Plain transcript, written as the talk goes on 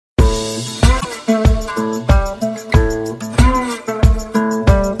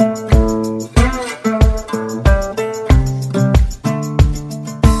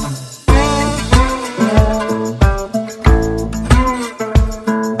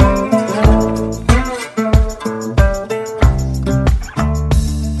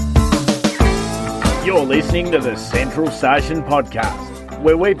listening to the Central Station Podcast,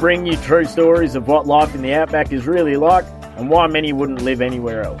 where we bring you true stories of what life in the outback is really like and why many wouldn't live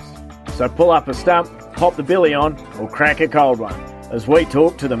anywhere else. So pull up a stump, pop the billy on, or crack a cold one, as we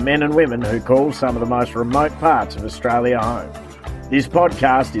talk to the men and women who call some of the most remote parts of Australia home. This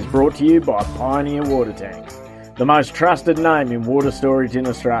podcast is brought to you by Pioneer Water Tanks, the most trusted name in water storage in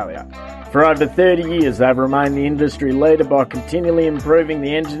Australia. For over 30 years, they've remained the industry leader by continually improving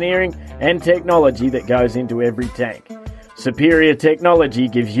the engineering and technology that goes into every tank. Superior technology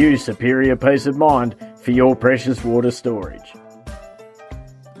gives you superior peace of mind for your precious water storage.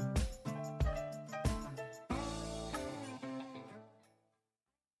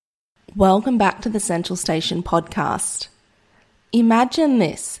 Welcome back to the Central Station Podcast. Imagine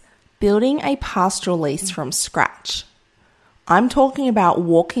this, building a pastoral lease from scratch. I'm talking about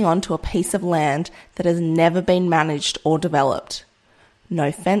walking onto a piece of land that has never been managed or developed.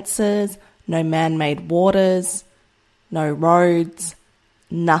 No fences, no man-made waters, no roads,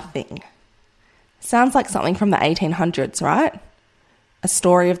 nothing. Sounds like something from the 1800s, right? A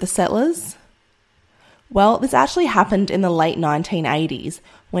story of the settlers? Well, this actually happened in the late 1980s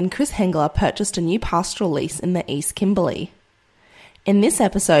when Chris Hengler purchased a new pastoral lease in the East Kimberley. In this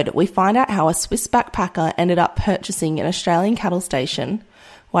episode, we find out how a Swiss backpacker ended up purchasing an Australian cattle station,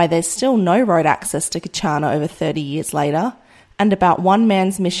 why there's still no road access to Kachana over 30 years later, and about one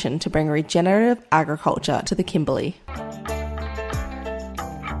man's mission to bring regenerative agriculture to the Kimberley.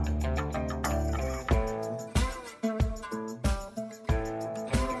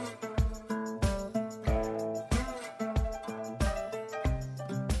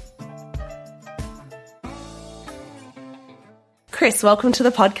 Chris, welcome to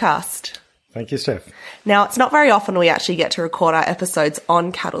the podcast. Thank you, Steph. Now, it's not very often we actually get to record our episodes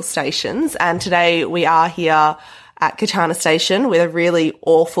on cattle stations, and today we are here at Kachana Station with a really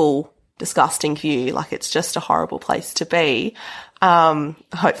awful, disgusting view. Like, it's just a horrible place to be.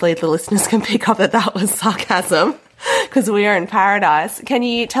 Hopefully the listeners can pick up that was sarcasm, because we are in paradise. Can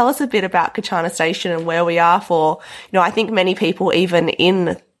you tell us a bit about Kachana Station and where we are for, I think many people even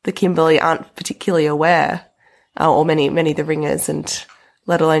in the Kimberley aren't particularly aware. Or many of the ringers, and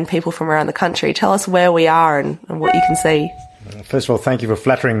let alone people from around the country. Tell us where we are and what you can see. First of all, thank you for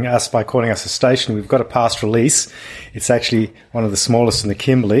flattering us by calling us a station. We've got a pastoral lease. It's actually one of the smallest in the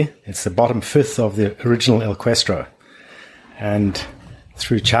Kimberley. It's the bottom fifth of the original El Questro. And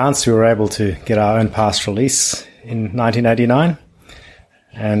through chance, we were able to get our own pastoral lease in 1989.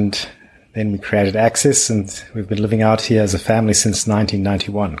 And then we created Access, and we've been living out here as a family since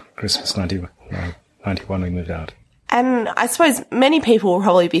 1991, Christmas 91 we moved out. And I suppose many people will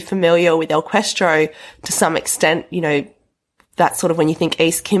probably be familiar with El Questro to some extent. That's sort of when you think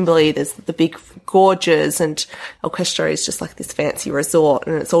East Kimberley, there's the big gorges, and El Questro is just like this fancy resort,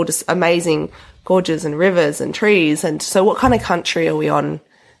 and it's all just amazing gorges and rivers and trees. And so what kind of country are we on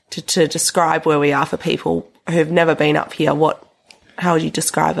to describe where we are for people who've never been up here? How would you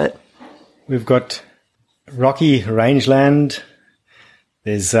describe it? We've got rocky rangeland.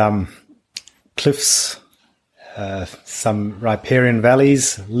 There's cliffs, some riparian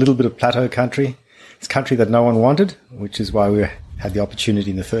valleys, a little bit of plateau country. It's country that no one wanted, which is why we had the opportunity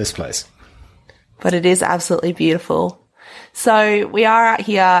in the first place. But it is absolutely beautiful. So we are out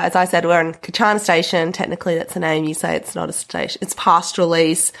here, as I said, we're in Kachana Station. Technically, that's the name. You say it's not a station. It's pastoral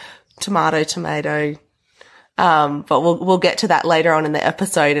lease, tomato. But we'll get to that later on in the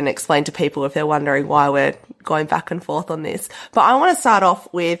episode and explain to people if they're wondering why we're going back and forth on this. But I want to start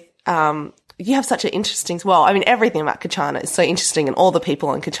off with, you have such an interesting, everything about Kachana is so interesting, and all the people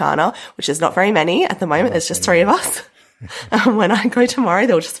on Kachana, which is not very many at the moment. There's just three of us. When I go tomorrow,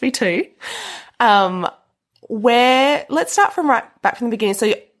 there'll just be two. Let's start from back from the beginning.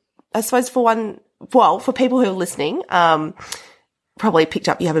 So I suppose for people who are listening, probably picked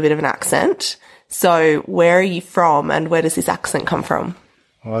up you have a bit of an accent. So where are you from, and where does this accent come from?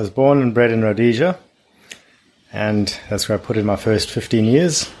 Well, I was born and bred in Rhodesia, and that's where I put in my first 15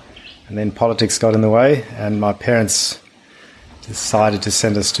 years. And then politics got in the way, and my parents decided to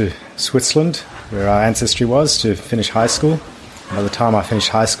send us to Switzerland, where our ancestry was, to finish high school. And by the time I finished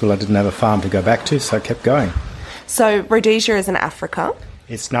high school, I didn't have a farm to go back to, so I kept going. So Rhodesia is in Africa?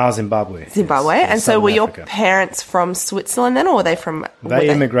 It's now Zimbabwe. Zimbabwe. Yes, and so were your Africa. Parents from Switzerland then, or were they from... They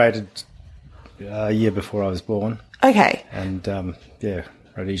immigrated a year before I was born. Okay. And,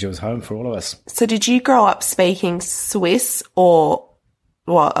 Rhodesia was home for all of us. So did you grow up speaking Swiss, or...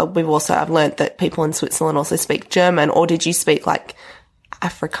 Well, I've learnt that people in Switzerland also speak German, or did you speak like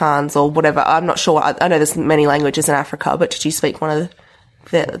Afrikaans or whatever? I'm not sure. I know there's many languages in Africa, but did you speak one of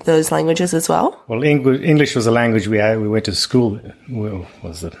those languages as well? Well, English was a language we went to school.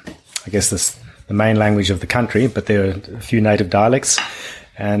 I guess the the main language of the country, but there are a few native dialects.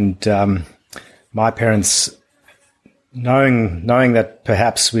 And my parents, knowing that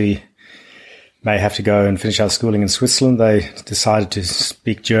perhaps we may have to go and finish our schooling in Switzerland, they decided to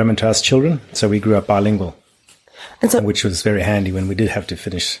speak German to us children. So we grew up bilingual, which was very handy when we did have to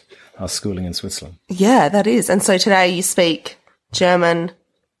finish our schooling in Switzerland. Yeah, that is. And so today you speak German,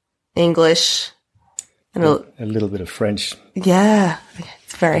 English, and a little bit of French. Yeah,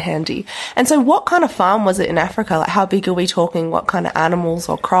 it's very handy. And so what kind of farm was it in Africa? Like, how big are we talking? What kind of animals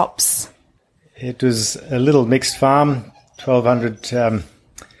or crops? It was a little mixed farm, 1,200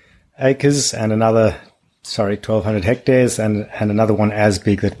 acres and 1,200 hectares and another one as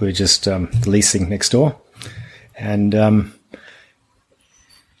big that we're just leasing next door. And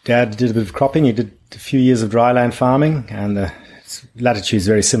Dad did a bit of cropping. He did a few years of dryland farming, and the latitude is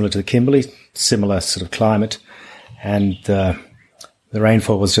very similar to the Kimberley, similar sort of climate. And the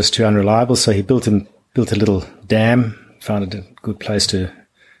rainfall was just too unreliable, so he built a little dam, found a good place to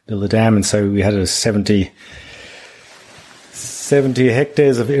build a dam, and so we had a 70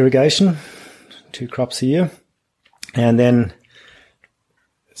 hectares of irrigation, 2 crops a year, and then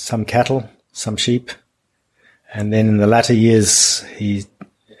some cattle, some sheep. And then in the latter years, he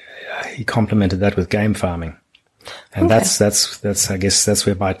complemented that with game farming. And that's I guess that's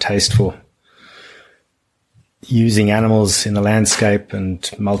where my taste for using animals in the landscape and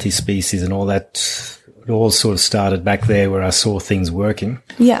multi-species and all that, it all sort of started back there, where I saw things working.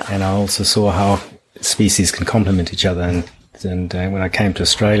 Yeah. And I also saw how species can complement each other. And when I came to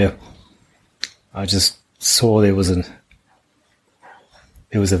Australia, I just saw there was a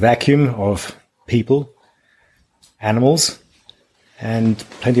vacuum of people, animals, and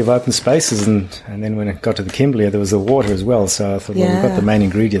plenty of open spaces. And then when it got to the Kimberley, there was the water as well. So I thought, well, we've got the main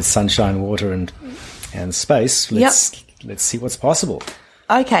ingredients: sunshine, water, and space. Let's see what's possible.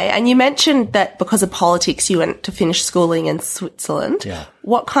 Okay, and you mentioned that because of politics you went to finish schooling in Switzerland. Yeah.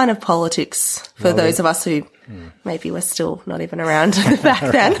 What kind of politics, for those of us who maybe were still not even around back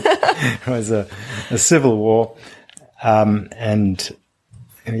then? It was a civil war, and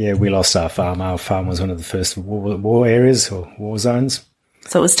we lost our farm. Our farm was one of the first war areas or war zones.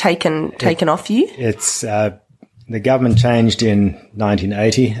 So it was taken off you? It's the government changed in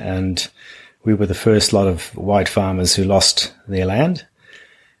 1980, and we were the first lot of white farmers who lost their land.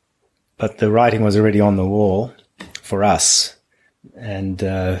 But the writing was already on the wall for us, and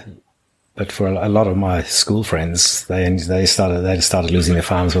but for a lot of my school friends, they started losing their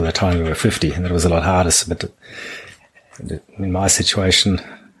farms by the time we were 50, and it was a lot harder. But in my situation,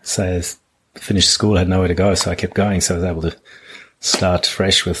 say, finished school, had nowhere to go, so I kept going. So I was able to start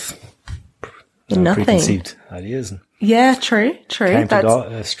fresh with preconceived ideas. Yeah, true. Came to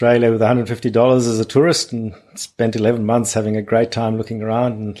Australia with $150 as a tourist and spent 11 months having a great time looking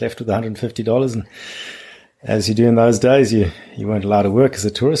around, and left with $150. And as you do in those days, you weren't allowed to work as a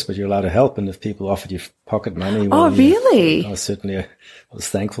tourist, but you're allowed to help. And if people offered you pocket money, well, really? I was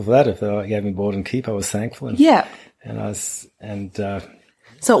thankful for that. If they gave me board and keep, I was thankful. And, yeah.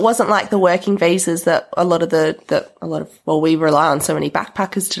 So it wasn't like the working visas that we rely on so many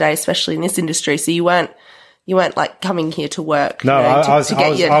backpackers today, especially in this industry. So you weren't like coming here to work. No, I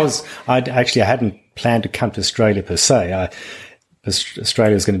hadn't planned to come to Australia per se.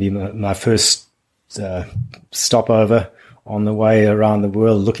 Australia was going to be my first stopover on the way around the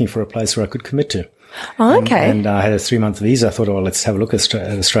world, looking for a place where I could commit to. Oh, okay. And I had a 3-month visa. I thought, let's have a look at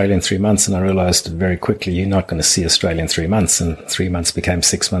Australia in 3 months. And I realized very quickly, you're not going to see Australia in 3 months. And 3 months became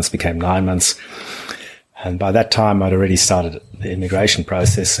 6 months, became 9 months. And by that time, I'd already started the immigration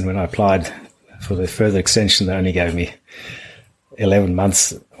process. And when I applied for the further extension, they only gave me 11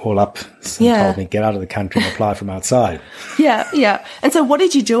 months all up. So they told me, get out of the country and apply from outside. Yeah. And so what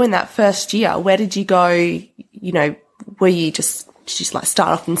did you do in that first year? Where did you go? Did you just like start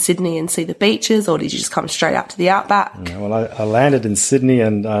off in Sydney and see the beaches, or did you just come straight up to the outback? Well, I landed in Sydney,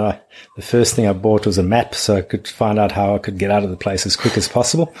 and the first thing I bought was a map so I could find out how I could get out of the place as quick as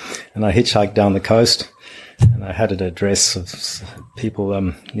possible. And I hitchhiked down the coast, and I had an address of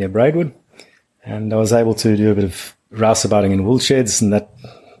people near Braidwood. And I was able to do a bit of rouseabouting in wool sheds, and that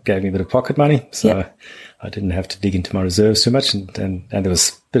gave me a bit of pocket money. So I didn't have to dig into my reserves too much. And there was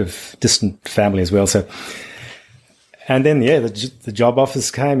a bit of distant family as well. So, and then, the job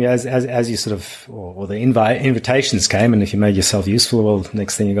offers came as you sort of, or the invitations came. And if you made yourself useful, well,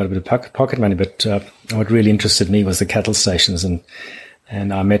 next thing you got a bit of pocket money. But what really interested me was the cattle stations. And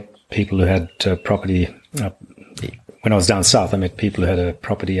I met people who had property when I was down south. I met people who had a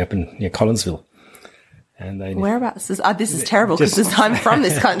property up near Collinsville. And whereabouts is this is terrible because I'm from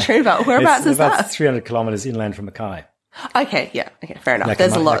this country, but whereabouts is that? About 300 kilometres inland from Mackay. Okay, fair enough.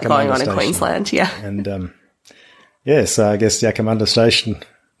 There's a lot going on in Queensland, yeah. And, so I guess Yackamunda Station,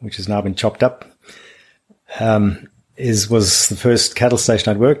 which has now been chopped up, was the first cattle station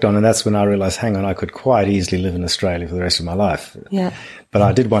I'd worked on, and that's when I realised, hang on, I could quite easily live in Australia for the rest of my life. Yeah. But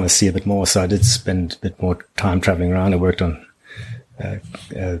I did want to see a bit more, so I did spend a bit more time travelling around. I worked on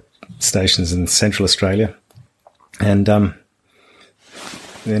stations in Central Australia, and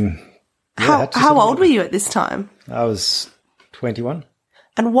then... How old were you at this time? I was 21.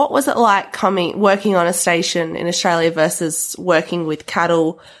 And what was it like working on a station in Australia versus working with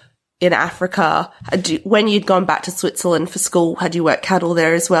cattle in Africa? When you'd gone back to Switzerland for school, had you worked cattle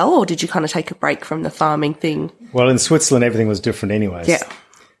there as well, or did you kind of take a break from the farming thing? Well, in Switzerland, everything was different anyways. Yeah.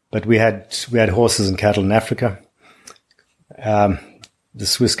 But we had horses and cattle in Africa. The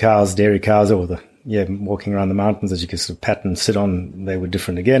Swiss cows, dairy cows, walking around the mountains that you could sort of pat and sit on, they were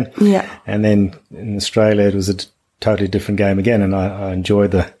different again. Yeah. And then in Australia, it was a totally different game again, and I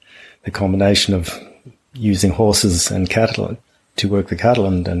enjoyed the combination of using horses and cattle to work the cattle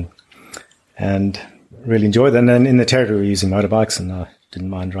and really enjoyed that. And then in the territory, we were using motorbikes, and I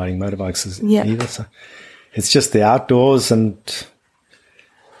didn't mind riding motorbikes either. So it's just the outdoors, and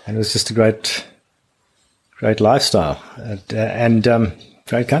it was just a great lifestyle and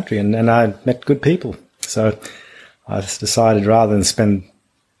great country, and I met good people. So I decided, rather than spend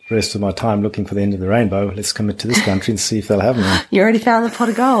the rest of my time looking for the end of the rainbow, let's commit to this country and see if they'll have me. You already found the pot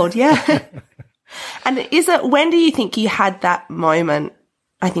of gold, yeah. And when do you think you had that moment?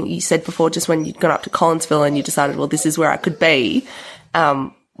 I think you said before, just when you'd gone up to Collinsville and you decided, well, this is where I could be.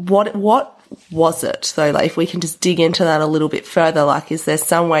 What was it though? Like, if we can just dig into that a little bit further, like, is there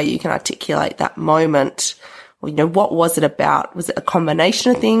some way you can articulate that moment? Or, what was it about? Was it a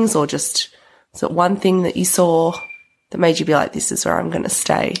combination of things, or was it one thing that you saw that made you be like, this is where I'm going to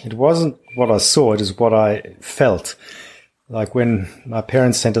stay? It wasn't what I saw, it is what I felt. Like when my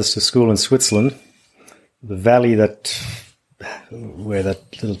parents sent us to school in Switzerland, the valley where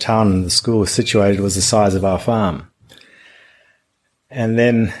that little town and the school was situated was the size of our farm. And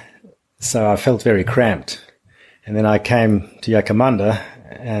then, so I felt very cramped. And then I came to Yackamunda,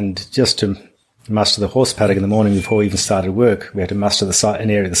 and just to muster the horse paddock in the morning before we even started work, we had to muster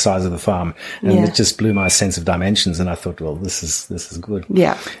an area the size of the farm, and it just blew my sense of dimensions. And I thought, well, this is good.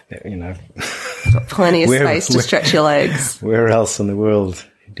 Yeah, got plenty of space to stretch your legs. Where else in the world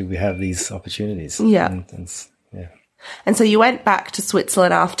do we have these opportunities? Yeah, and so you went back to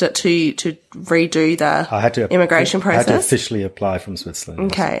Switzerland after to redo the immigration process. I had to officially apply from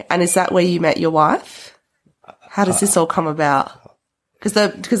Switzerland. Okay, and is that where you met your wife? How does this all come about?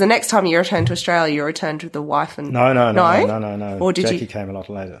 Because the next time you returned to Australia, you returned with the wife and... No. Or did Jackie came a lot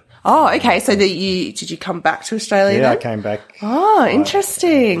later. Oh, okay. So did you come back to Australia then? Yeah, I came back. Oh,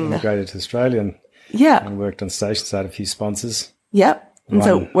 interesting. Immigrated to Australia and worked on stations. I had a few sponsors. Yep. And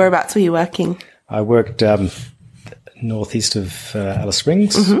so whereabouts were you working? I worked northeast of Alice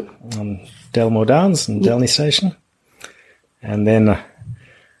Springs on Delmore Downs and Delny Station. And then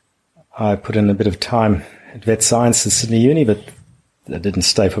I put in a bit of time at Vet Science at Sydney Uni, but I didn't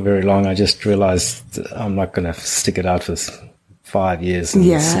stay for very long. I just realised I'm not going to stick it out for 5 years in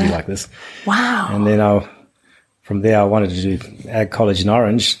a city like this. Wow. And then from there I wanted to do Ag College in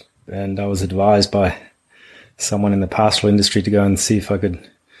Orange, and I was advised by someone in the pastoral industry to go and see if I could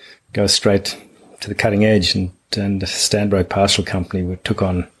go straight to the cutting edge, and Stanbroke Pastoral Company took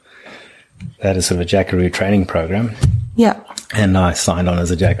on that as sort of a jackaroo training program. Yeah. And I signed on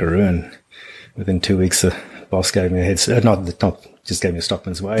as a jackaroo, and within 2 weeks the boss gave me a just gave me a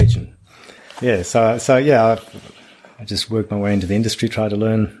stockman's wage. And I just worked my way into the industry, tried to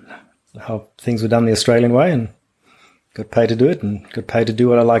learn how things were done the Australian way, and got paid to do it, and got paid to do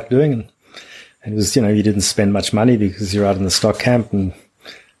what I liked doing. And it was, you didn't spend much money because you're out in the stock camp, and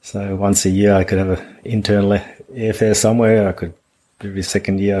so once a year I could have an internal airfare somewhere. I could, every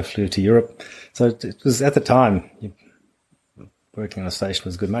second year I flew to Europe. So it was, at the time, working on a station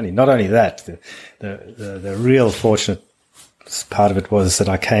was good money. Not only that, the real fortunate part of it was that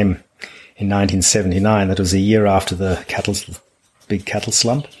I came in 1979. That was a year after the big cattle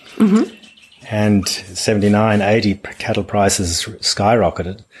slump. Mm-hmm. And 79, 80 cattle prices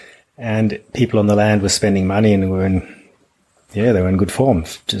skyrocketed, and people on the land were spending money and they were in good form.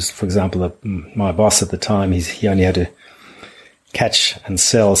 Just for example, my boss at the time, he only had to catch and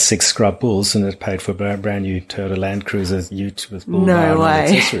sell 6 scrub bulls, and it paid for a brand new Toyota Land Cruiser ute with bull barn and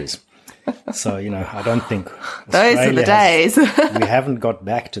accessories. So, I don't think those are the days. We haven't got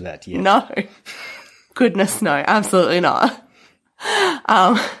back to that yet. No. Goodness, no, absolutely not.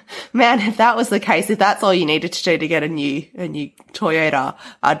 Man, if that was the case, if that's all you needed to do to get a new Toyota,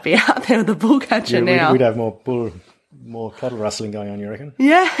 I'd be out there with a bull catcher now. We'd have more more cattle rustling going on, you reckon?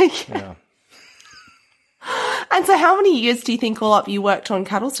 Yeah. Yeah. And so how many years do you think all up you worked on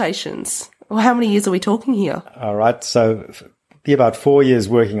cattle stations? Or how many years are we talking here? All right. So be about 4 years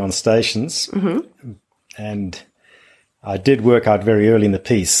working on stations. Mm-hmm. And I did work out very early in the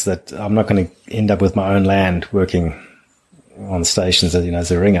piece that I'm not going to end up with my own land working on stations,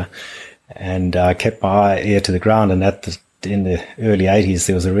 as a ringer. And I kept my ear to the ground. And in the early 80s,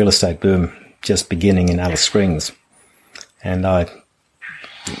 there was a real estate boom just beginning in Alice Springs. And I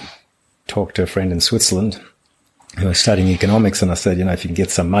talked to a friend in Switzerland who was studying economics, and I said, if you can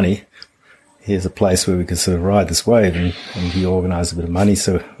get some money, here's a place where we could sort of ride this wave. And he organised a bit of money,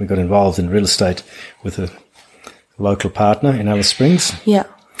 so we got involved in real estate with a local partner in Alice Springs. Yeah.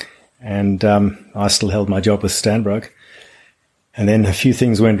 And I still held my job with Stanbroke. And then a few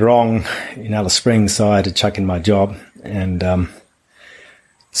things went wrong in Alice Springs, so I had to chuck in my job and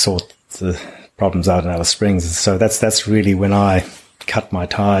sort the problems out in Alice Springs. So that's really when I cut my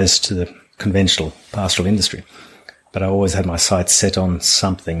ties to the conventional pastoral industry. But I always had my sights set on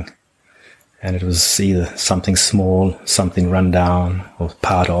something, and it was either something small, something run down, or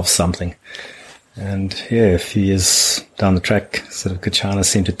part of something. And a few years down the track, sort of Kachana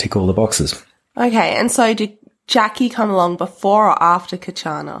seemed to tick all the boxes. Okay, and so did Jackie come along before or after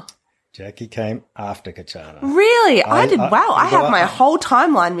Kachana? Jackie came after Kachana. Really? I have my whole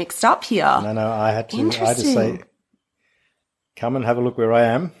timeline mixed up here. No, I had to say, come and have a look where I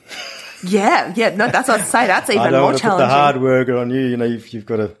am. Yeah, no, that's what I say. That's even more challenging. I don't want to put the hard work on you. You've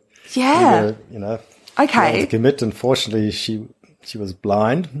got to. Yeah. Okay. To commit. Unfortunately, she was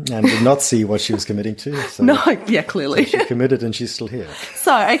blind and did not see what she was committing to. So, no, yeah, clearly. So she committed, and she's still here.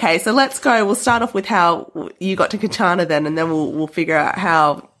 So, okay, so let's go. We'll start off with how you got to Kachana then, and then we'll figure out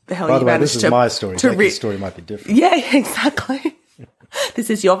how the hell you managed to... this is my story. Jackie's story might be different. Yeah, exactly. This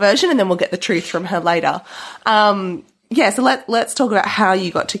is your version, and then we'll get the truth from her later. So let's talk about how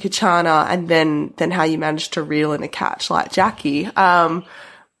you got to Kachana, and then how you managed to reel in a catch like Jackie. I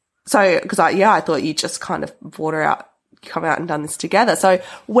thought you just kind of brought her out, come out and done this together. So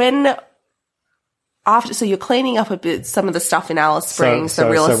you're cleaning up a bit some of the stuff in Alice Springs, the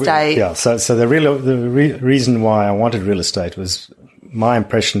real estate. So the reason why I wanted real estate was my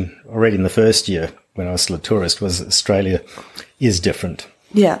impression already in the first year when I was still a tourist was Australia is different.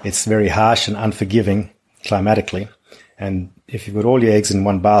 Yeah. It's very harsh and unforgiving climatically. And if you put all your eggs in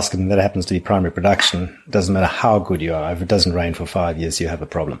one basket and that happens to be primary production, it doesn't matter how good you are. If it doesn't rain for 5 years, you have a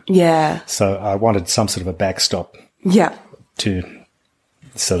problem. Yeah. So I wanted some sort of a backstop. Yeah.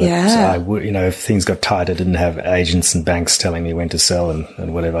 So I would, if things got tight, I didn't have agents and banks telling me when to sell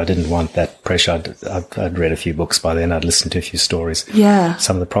and whatever. I didn't want that pressure. I'd read a few books by then. I'd listened to a few stories. Yeah.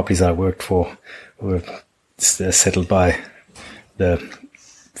 Some of the properties I worked for were settled by the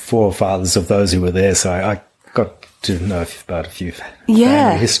forefathers of those who were there. So I got to know about a few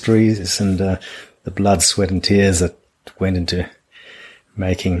family histories and the blood, sweat and tears that went into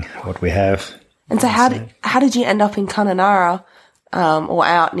making what we have. And so how did you end up in Kununurra or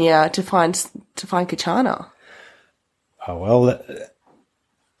out near to find Kachana? Oh, well,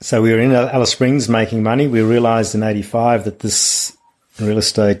 so we were in Alice Springs making money. We realised in 85 that this real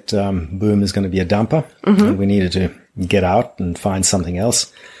estate boom is going to be a dumper, and we needed to get out and find something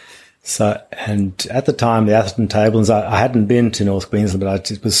else. So, and at the time, the Atherton Tables, I hadn't been to North Queensland,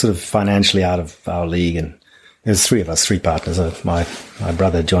 but it was sort of financially out of our league. And there was three partners. My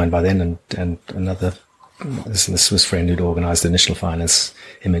brother joined by then, and another Swiss friend who'd organised the initial finance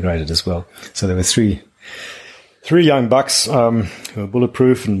immigrated as well. So there were three young bucks who were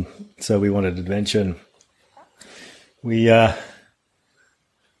bulletproof, and so we wanted adventure. And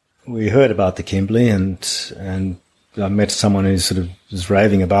we heard about the Kimberley, and I met someone who sort of was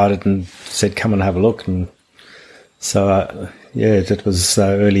raving about it and said, come and have a look. And so, that was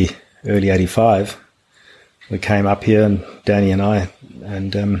early 85. We came up here, and Danny and I,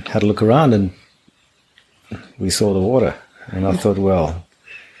 and had a look around, and we saw the water. And I thought, well,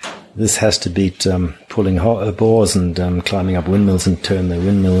 this has to beat pulling bores and climbing up windmills and turn the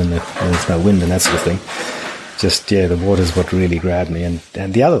windmill and there's no wind and that sort of thing. Just, the water's what really grabbed me. And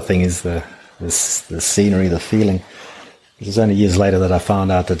the other thing is the scenery, the feeling. It was only years later that I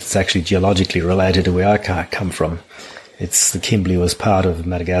found out that it's actually geologically related to where I come from. The Kimberley was part of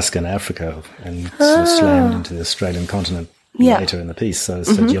Madagascar and Africa, and sort of slammed into the Australian continent later in the piece. So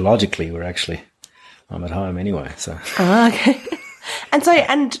geologically, I'm at home anyway. So okay. And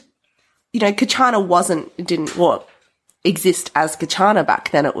Kachana didn't exist as Kachana back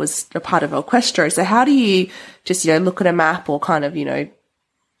then. It was a part of Equestro. So how do you just look at a map or kind of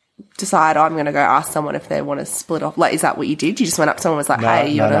decide, I'm going to go ask someone if they want to split off? Like, is that what you did? You just went up to someone and was like,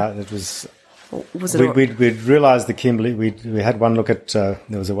 hey, No, it was Or was it? We'd realised the Kimberley. We had one look at. There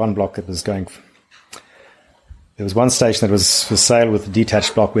was one block that was going. There was one station that was for sale with a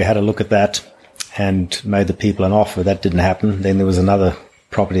detached block. We had a look at that and made the people an offer. That didn't happen. Then there was another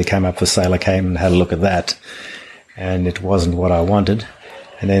property that came up for sale. I came and had a look at that, and it wasn't what I wanted.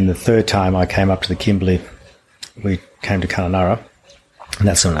 And then the third time I came up to the Kimberley, we came to Kununurra, and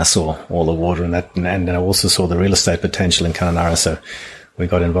that's when I saw all the water and that, and I also saw the real estate potential in Kununurra. So we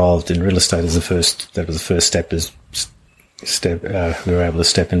got involved in real estate as the first. That was the first step. We were able to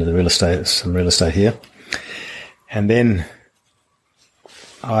step into some real estate here, and then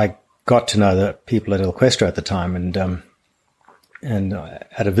I got to know the people at Elquestra at the time, and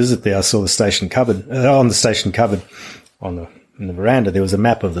at a visit there, I saw the station cupboard in the veranda. There was a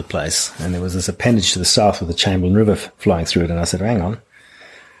map of the place, and there was this appendage to the south with the Chamberlain River flowing through it. And I said, "Hang on,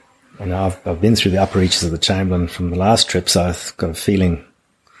 and I've been through the upper reaches of the Chamberlain from the last trip, so I've got a feeling,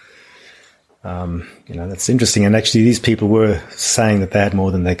 that's interesting." And actually, these people were saying that they had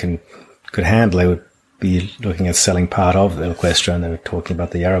more than they could handle. They would be looking at selling part of Elquestra, and they were talking about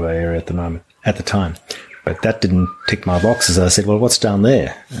the Yarrabah area at the time. But that didn't tick my boxes. I said, "Well, what's down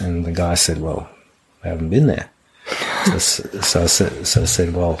there?" And the guy said, "Well, I haven't been there." So I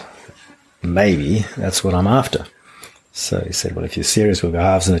said, "Well, maybe that's what I'm after." So he said, "Well, if you're serious, we'll go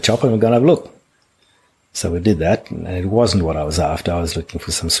halves in a chopper and we're going to have a look." So we did that, and it wasn't what I was after. I was looking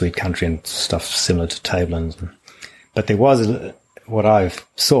for some sweet country and stuff similar to Tablelands. But there was, what I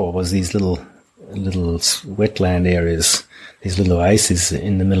saw was these little wetland areas, these little oases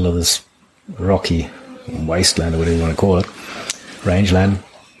in the middle of this rocky wasteland, or whatever you want to call it, rangeland.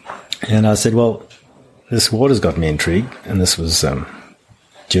 And I said, "Well, this water's got me intrigued." And this was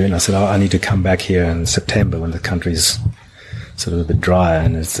June. I said, "I need to come back here in September when the country's sort of a bit drier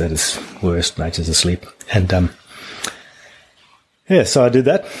and it's at its worst, nature's asleep." And so I did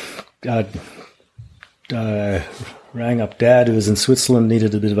that. I rang up Dad, who was in Switzerland,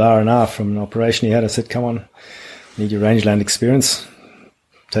 needed a bit of R&R from an operation he had. I said, "Come on, need your rangeland experience.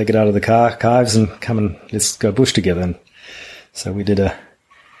 Take it out of the archives and come and let's go bush together." And so we did a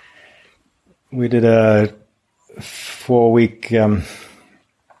 4-week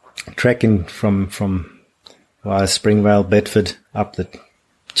trekking from via Springvale, Bedford, up the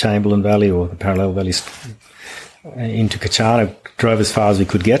Chamberlain Valley or the Parallel Valleys into Kachana. Drove as far as we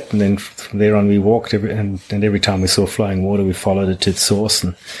could get, and then from there on we walked. And every time we saw flowing water, we followed it to its source.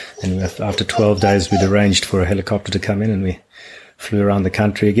 And after 12 days, we'd arranged for a helicopter to come in, and we flew around the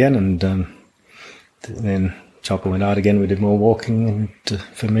country again. And then chopper went out again. We did more walking to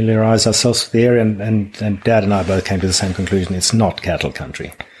familiarise ourselves with the area. And Dad and I both came to the same conclusion: it's not cattle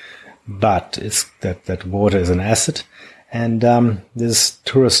country, but it's that water is an asset. And there's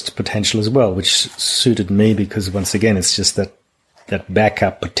tourist potential as well, which suited me because, once again, it's just that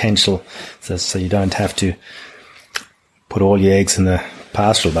backup potential, so you don't have to put all your eggs in the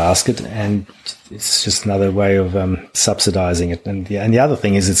pastoral basket, and it's just another way of subsidising it. And the other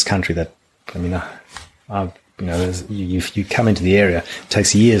thing is, it's country that, if you come into the area, it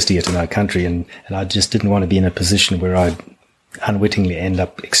takes years to get to know country, and I just didn't want to be in a position where I'd unwittingly end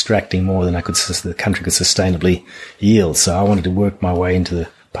up extracting more than the country could sustainably yield. So I wanted to work my way into the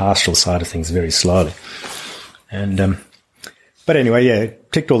pastoral side of things very slowly. And but anyway, yeah,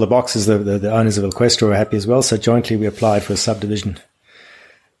 it ticked all the boxes. The owners of Elquestra were happy as well. So jointly we applied for a subdivision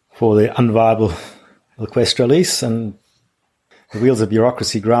for the unviable Elquestra lease, and the wheels of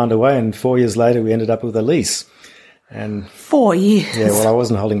bureaucracy ground away. And 4 years later, we ended up with a lease. And 4 years. Yeah, well, I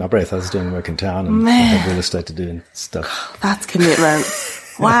wasn't holding my breath. I was doing work in town, and I had real estate to do and stuff. That's commitment.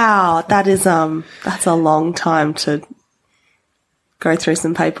 Wow, that's a long time to go through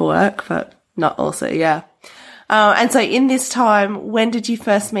some paperwork, but not also, yeah. And so in this time, when did you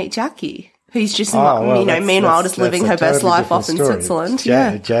first meet Jackie? Who's just, meanwhile just living her best life off in Switzerland.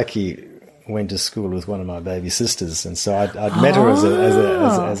 Jackie went to school with one of my baby sisters, and so I'd met her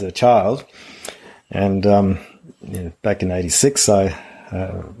as a child, and back in '86, I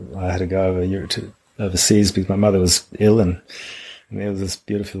had to go overseas because my mother was ill, and there was this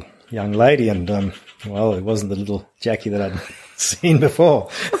beautiful young lady, and it wasn't the little Jackie that I'd seen before.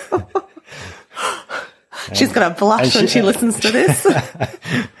 She's going to blush when she listens to this.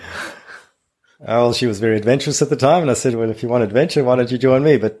 Well, she was very adventurous at the time, and I said, "Well, if you want adventure, why don't you join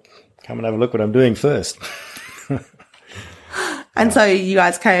me? But come and have a look what I'm doing first." And so you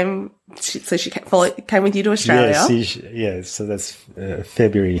guys came. So she came with you to Australia. So that's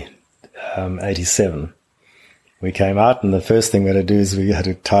February '87. We came out, and the first thing we had to do is we had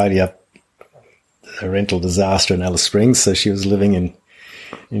to tidy up a rental disaster in Alice Springs. So she was living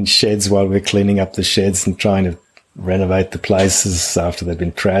in sheds while we were cleaning up the sheds and trying to renovate the places after they'd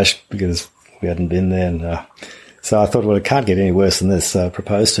been trashed, because we hadn't been there. And so I thought, well, it can't get any worse than this. So I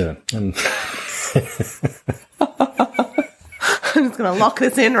proposed to her. And I'm just going to lock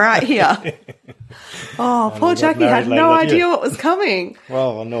this in right here. Oh, poor Jackie had no idea what was coming.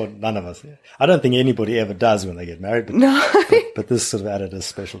 Well, no, none of us. I don't think anybody ever does when they get married. But, No. but this sort of added a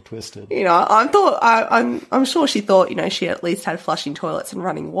special twist to it. You know, I'm sure she thought, you know, she at least had flushing toilets and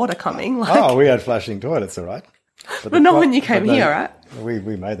running water coming. Like, Oh, we had flushing toilets, all right. but not when you came here, right?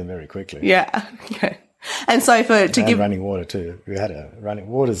 We made them very quickly. Yeah. Okay. And so And running water too. We had running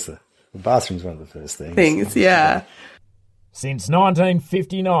water's the bathroom's one of the first things. Yeah. Since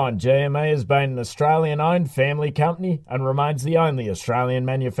 1959, GME has been an Australian-owned family company and remains the only Australian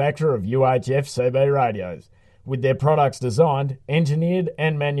manufacturer of UHF CB radios, with their products designed, engineered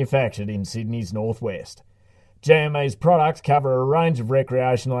and manufactured in Sydney's northwest. GME's products cover a range of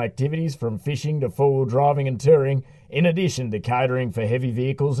recreational activities from fishing to four-wheel driving and touring, in addition to catering for heavy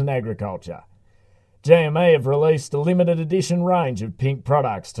vehicles and agriculture. GME have released a limited edition range of pink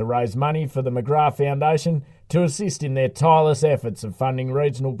products to raise money for the McGrath Foundation to assist in their tireless efforts of funding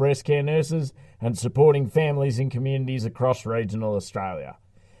regional breast care nurses and supporting families in communities across regional Australia.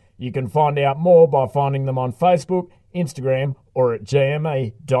 You can find out more by finding them on Facebook, Instagram or at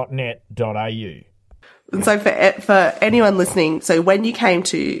gme.net.au. And so for anyone listening, so when you came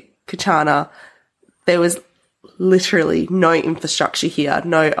to Kachana, there was literally no infrastructure here,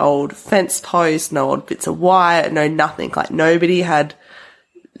 no old fence posts, no old bits of wire, no nothing. Like nobody had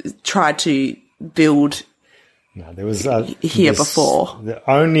tried to build No, there was here before. The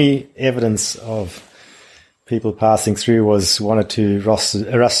only evidence of people passing through was one or two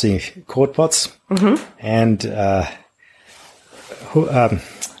rusty quart pots and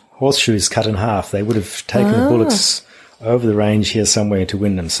horseshoes cut in half. They would have taken the bullocks over the range here somewhere to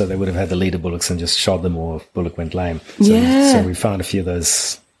Wyndham, so they would have had the leader bullocks and just shod them, or bullock went lame. So we found a few of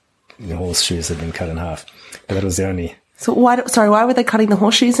those horseshoes had been cut in half, but that was the only. So why were they cutting the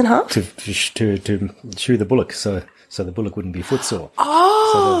horseshoes in half? To shoe the bullock, so the bullock wouldn't be footsore.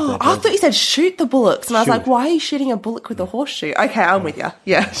 Oh, I thought you said shoot the bullocks, and I was like, why are you shooting a bullock with a horseshoe? Okay, I'm with you.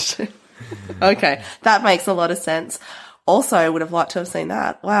 Yeah. Okay, that makes a lot of sense. Also, I would have liked to have seen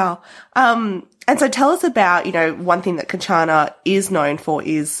that. Wow. And so tell us about, one thing that Kachana is known for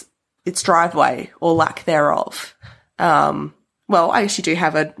is its driveway or lack thereof. Well, I actually do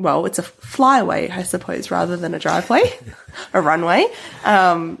have it's a flyaway, I suppose, rather than a driveway, a runway.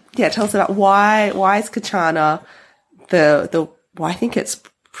 Tell us about why is Kachana I think it's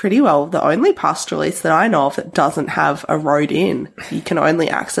pretty well the only pastoralist that I know of that doesn't have a road in. You can only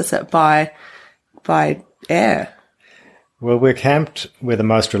access it by air. Well, we're camped where the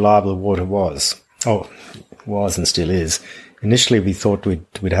most reliable water was. Was and still is. Initially, we thought we'd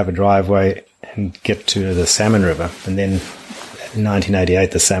have a driveway and get to the Salmon River, and then in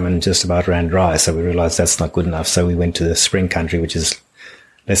 1988 the salmon just about ran dry, so we realised that's not good enough. So we went to the Spring Country, which is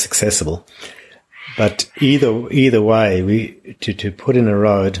less accessible. But either way, to put in a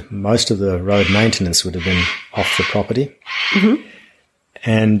road, most of the road maintenance would have been off the property,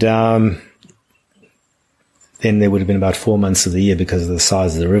 and then there would have been about 4 months of the year, because of the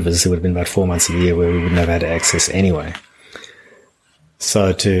size of the rivers, there would have been about 4 months of the year where we wouldn't have had access anyway.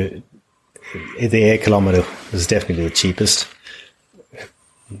 So the air kilometre was definitely the cheapest.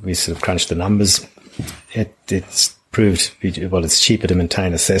 We sort of crunched the numbers. It's proved, it's cheaper to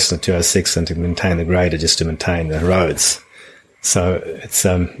maintain a Cessna 206 than to maintain the grader, just to maintain the roads. So it's,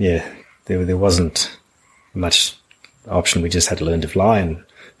 there wasn't much option. We just had to learn to fly and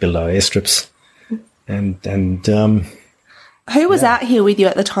build our airstrips. And who was out here with you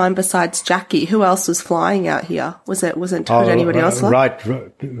at the time besides Jackie? Who else was flying out here? Was anybody else? Right,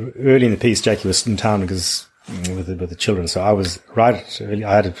 early in the piece, Jackie was in town because with the children. So I was right early.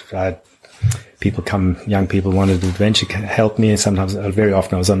 I had people come, young people wanted to adventure, help me. And sometimes, very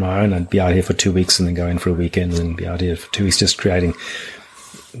often, I was on my own. I'd be out here for 2 weeks and then go in for a weekend and be out here for 2 weeks, just building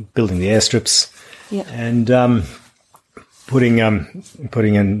the airstrips, and putting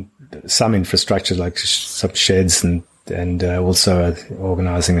in some infrastructure like some sheds and also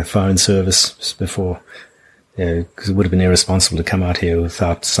organising a phone service before, because it would have been irresponsible to come out here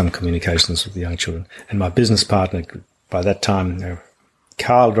without some communications with the young children. And my business partner, by that time,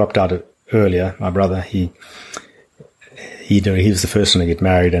 Carl dropped out earlier. My brother, he was the first one to get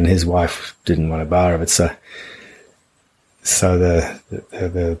married, and his wife didn't want a bar of it. So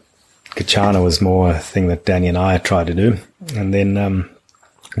the Kachana was more a thing that Danny and I tried to do, and then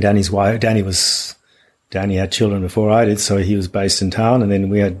Danny's wife, Danny had children before I did, so he was based in town, and then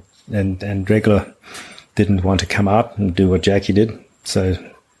we had, and Dregler didn't want to come out and do what Jackie did, so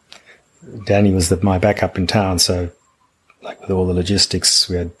Danny was my backup in town. So, like with all the logistics,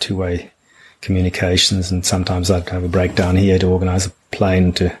 we had two-way communications, and sometimes I'd have a breakdown here to organise a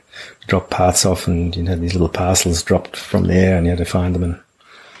plane to drop parts off, and you had these little parcels dropped from there, and you had to find them and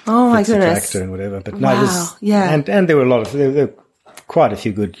Oh my fix the goodness. tractor and whatever. But Wow. no, it was, Yeah. and there were there were quite a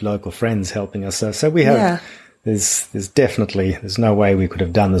few good local friends helping us. So we have Yeah. there's no way we could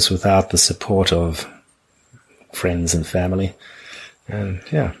have done this without the support of friends and family. And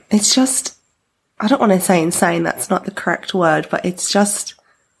yeah, It's just, I don't want to say insane, that's not the correct word, but it's just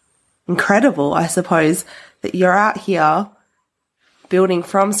incredible, I suppose, that you're out here building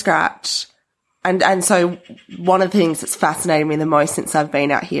from scratch. And so one of the things that's fascinated me the most since I've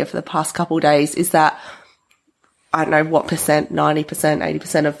been out here for the past couple of days is that I don't know what percent, 90%,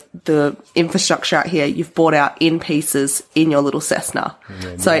 80% of the infrastructure out here you've bought out in pieces in your little Cessna.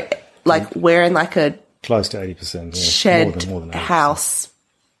 Yeah, so like we're in like a close to 80%. Yeah, shed more than 80%. house.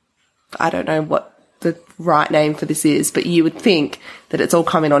 I don't know what the right name for this is, but you would think that it's all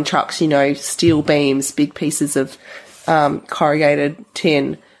coming on trucks, you know, steel beams, big pieces of corrugated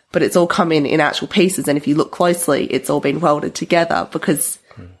tin, but it's all come in actual pieces. And if you look closely, it's all been welded together because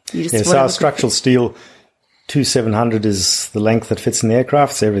you just... Yeah, so our structural steel 2700 is the length that fits in the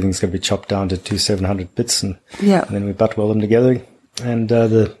aircraft. So everything's going to be chopped down to 2700 bits, and then we butt weld them together. And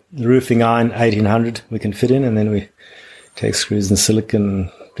the roofing iron 1800 we can fit in, and then we take screws and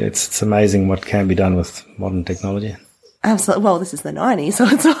silicon. It's amazing what can be done with modern technology. Absolutely. Well, this is the 90s, so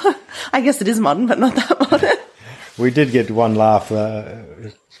it's not, I guess it is modern, but not that modern. We did get one laugh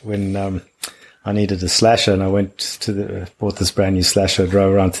when I needed a slasher, and I went to bought this brand new slasher,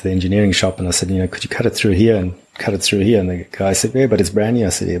 drove around to the engineering shop, and I said, could you cut it through here and cut it through here? And the guy said, yeah, but it's brand new. I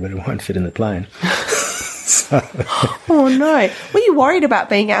said, yeah, but it won't fit in the plane. Oh no. Were you worried about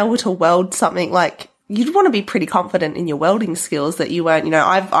being able to weld something like, you'd want to be pretty confident in your welding skills that you weren't,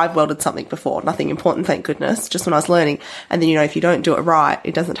 I've welded something before, nothing important, thank goodness, just when I was learning. And then, if you don't do it right,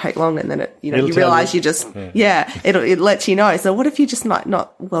 it doesn't take long, and then it, you realize you just, it lets you know. So what if you just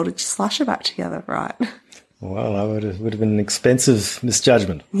not welded your slasher back together, right? Well, that would have been an expensive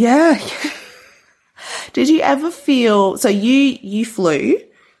misjudgment. Yeah. Did you ever feel, so you flew,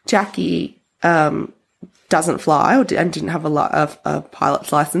 Jackie, doesn't fly and didn't have a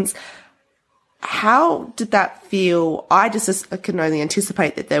pilot's license. How did that feel? I can only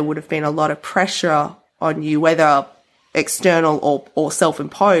anticipate that there would have been a lot of pressure on you, whether external or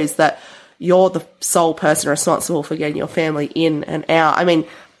self-imposed, that you're the sole person responsible for getting your family in and out. I mean,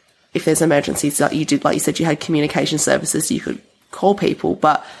 if there's emergencies that you did, like you said, you had communication services, you could call people,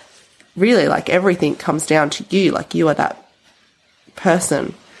 but really, like, everything comes down to you. Like, you are that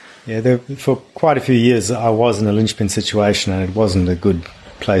person. Yeah, for quite a few years, I was in a linchpin situation, and it wasn't a good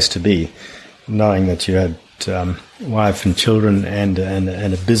place to be, knowing that you had wife and children and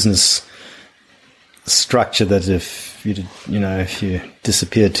a business structure that if you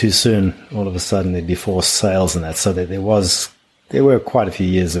disappeared too soon, all of a sudden there'd be forced sales and that. So that there were quite a few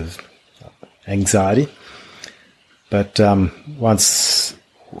years of anxiety. But once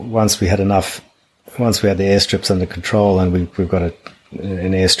we had the airstrips under control, and we've got an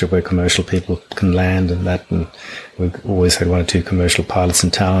airstrip where commercial people can land and that, and we've always had one or two commercial pilots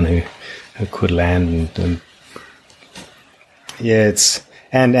in town who could land, and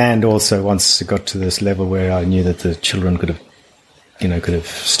and also once it got to this level where I knew that the children could have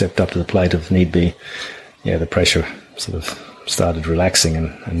stepped up to the plate if need be, the pressure sort of started relaxing,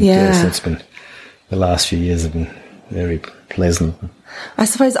 and so it's been, the last few years have been very pleasant. I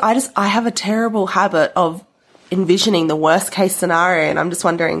suppose I have a terrible habit of envisioning the worst case scenario, and I'm just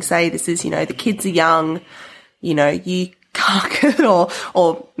wondering, say this is, the kids are young, you cark it,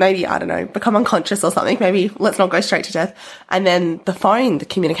 or maybe, I don't know, become unconscious or something, maybe let's not go straight to death, and then the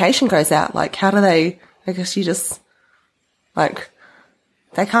communication goes out, like, how do they, I guess you just, like,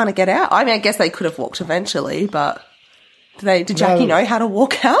 they can't get out. I mean, I guess they could have walked eventually, but did Jackie know how to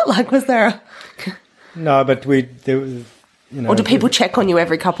walk out? Like, was there a... No, but or do people check on you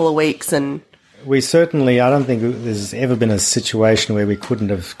every couple of weeks? And we certainly, I don't think there's ever been a situation where we couldn't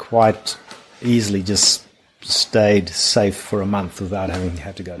have quite easily just stayed safe for a month without having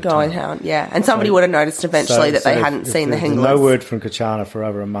had to go to town. Yeah. And somebody would have noticed eventually that they hadn't seen the Hinglers. No word from Kachana for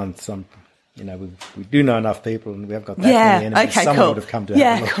over a month. We do know enough people, and we have got that many enemies. Okay, someone cool. would have come to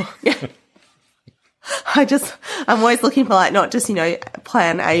have a look. Cool. Yeah. I'm always looking for, like, not just,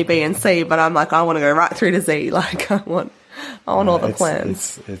 plan A, B, and C, but I'm like, I want to go right through to Z. Like, I want all the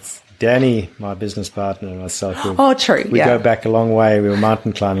plans. It's Danny, my business partner, and myself. True. We go back a long way. We were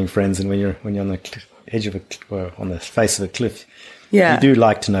mountain climbing friends, and when you're on the edge of on the face of a cliff, you do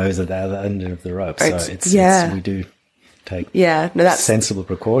like to know who's at the other end of the rope. So we do take sensible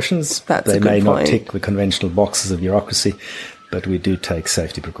precautions. That's they may point. not tick the conventional boxes of bureaucracy, but we do take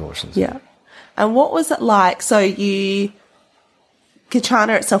safety precautions. Yeah. And what was it like? So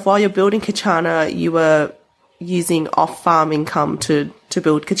Kachana itself, while you're building Kachana, you were using off-farm income to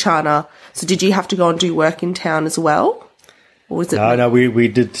build Kachana. So did you have to go and do work in town as well? Or was it? No, we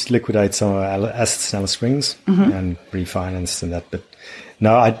did liquidate some of our assets in Alice Springs and refinanced and that. But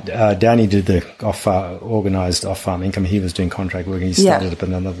no, Danny did the organised off-farm income. He was doing contract work. He started up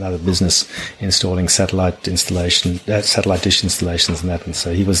another business installing satellite dish installations and that. And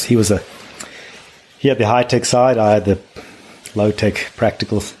so he had the high-tech side. I had the low-tech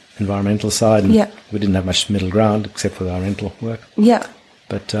practical environmental side. And we didn't have much middle ground except for our rental work. Yeah.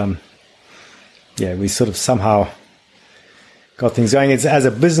 But, we sort of somehow got things going. As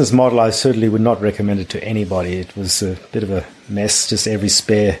a business model, I certainly would not recommend it to anybody. It was a bit of a mess. Just every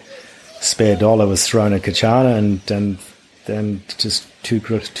spare dollar was thrown at Kachana, and just two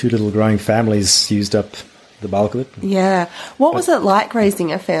little growing families used up the bulk of it. Yeah. What was it like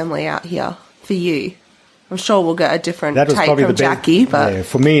raising a family out here for you? I'm sure we'll get a different take from Jackie, but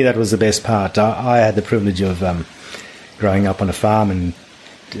for me, that was the best part. I had the privilege of growing up on a farm, and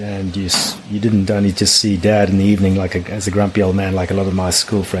you didn't only just see Dad in the evening as a grumpy old man like a lot of my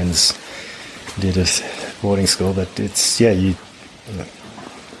school friends did at boarding school. But it's you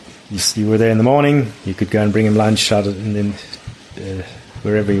were there in the morning. You could go and bring him lunch out and then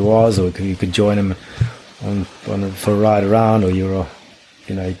wherever he was, or you could join him for a ride around, or he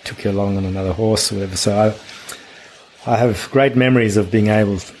took you along on another horse or whatever. So I have great memories of being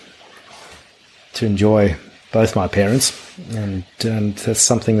able to enjoy both my parents, and that's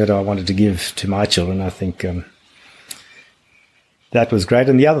something that I wanted to give to my children. I think that was great.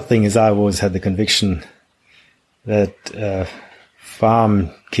 And the other thing is, I always had the conviction that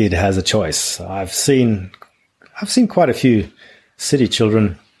farm kid has a choice. I've seen quite a few city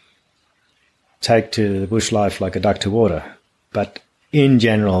children take to the bush life like a duck to water, but in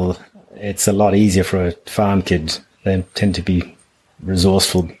general, it's a lot easier for a farm kid. They tend to be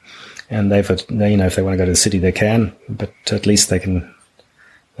resourceful. And if they want to go to the city, they can, but at least they can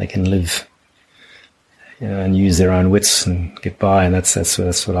live, and use their own wits and get by. And that's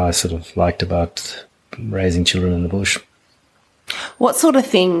what I sort of liked about raising children in the bush. What sort of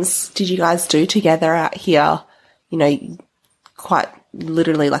things did you guys do together out here? Quite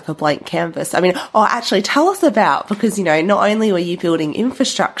literally like a blank canvas. I mean, actually tell us about, because, not only were you building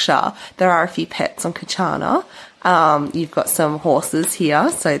infrastructure, there are a few pets on Kachana. You've got some horses here,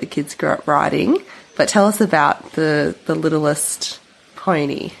 so the kids grew up riding. But tell us about the littlest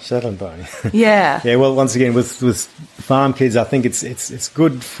pony. Shetland pony. Yeah. Yeah, well, once again, with farm kids, I think it's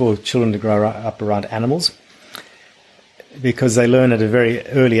good for children to grow up around animals, because they learn at a very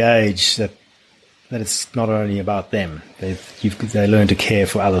early age that it's not only about them. They learn to care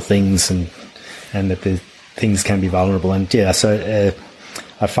for other things, and that the things can be vulnerable. And so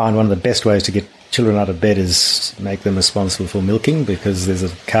I find one of the best ways to get children out of bed is make them responsible for milking, because there's a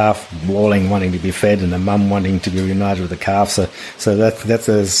calf bawling, wanting to be fed, and a mum wanting to be reunited with the calf. So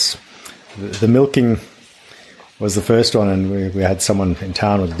that's the milking was the first one, and we had someone in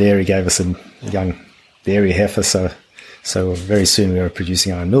town with a dairy gave us a young dairy heifer. So very soon we were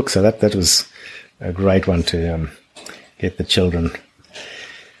producing our own milk. So that was a great one to get the children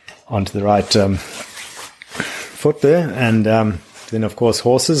onto the right foot there. And then of course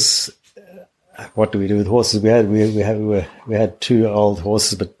horses. What do we do with horses? We had two old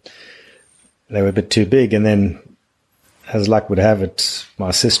horses, but they were a bit too big. And then, as luck would have it, my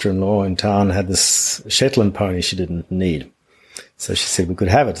sister-in-law in town had this Shetland pony she didn't need. So she said we could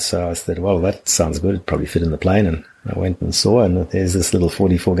have it. So I said, well, that sounds good. It'd probably fit in the plane. And I went and saw, and there's this little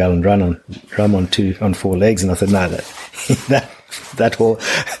 44-gallon drum on four legs. And I said, no,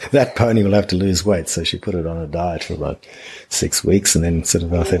 that pony will have to lose weight. So she put it on a diet for about 6 weeks, and then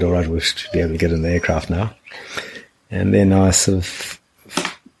I said, all right, we should be able to get in the aircraft now. And then I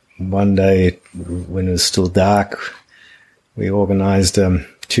one day when it was still dark, we organised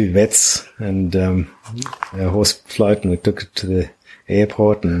 2 vets and a horse float, and we took it to the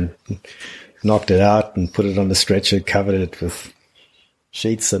airport and knocked it out and put it on the stretcher, covered it with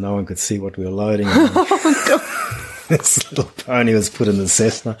sheets so no one could see what we were loading. Oh, God. This little pony was put in the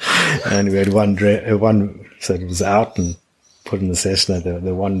Cessna, and we had one, so it was out and put in the Cessna.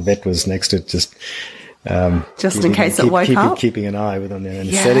 The one vet was next to it, just in case it woke up, keeping an eye with on the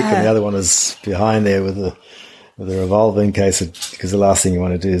anaesthetic, and the other one is behind there with a revolver in case because the last thing you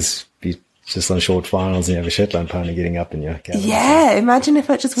want to do is be just on short finals and you have a Shetland pony getting up in your cabin. Yeah, imagine if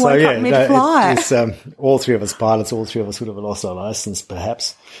it just woke up mid-flight. It's all three of us pilots, all three of us would have lost our license,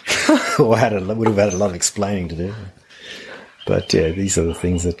 perhaps, or would have had a lot of explaining to do. But yeah, these are the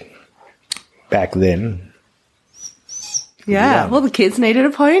things that back then Yeah, well, the kids needed a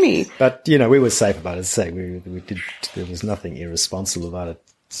pony. But, we were safe about it. Say there was nothing irresponsible about it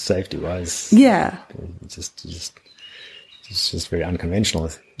safety-wise. Yeah. It's just very unconventional.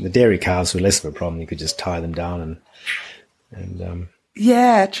 The dairy calves were less of a problem. You could just tie them down and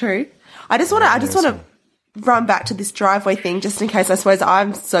yeah, true. I just want to run back to this driveway thing just in case. I suppose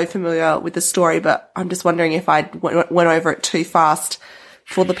I'm so familiar with the story, but I'm just wondering if I went over it too fast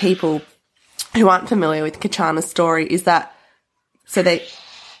for the people who aren't familiar with Kachana's story. Is that so? There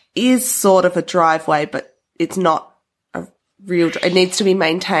is sort of a driveway, but it's not a real. It needs to be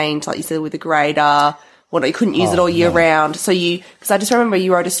maintained, like you said, with a grader. Well, you couldn't use it all year round. So because I just remember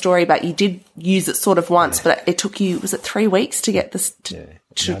you wrote a story about you did use it sort of once, but it took you, was it 3 weeks to get this,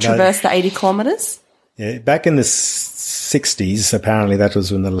 to traverse the 80 kilometres? Yeah, back in the 60s, apparently that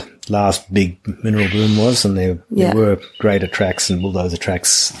was when the last big mineral boom was, and there were grader tracks and bulldozer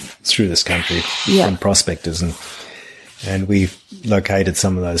tracks through this country from prospectors, and we located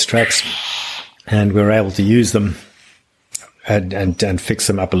some of those tracks, and we were able to use them and fix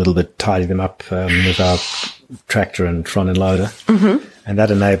them up a little bit, tidy them up with our tractor and front end loader, and that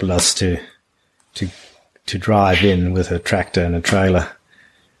enabled us to drive in with a tractor and a trailer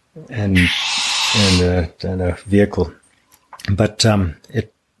and a vehicle. But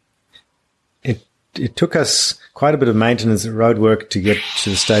it took us quite a bit of maintenance and road work to get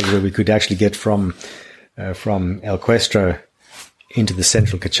to the stage where we could actually get from El Questro into the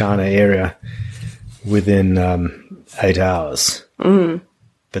central Kachana area within 8 hours.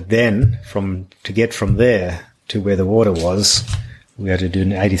 But then to get from there to where the water was, we had to do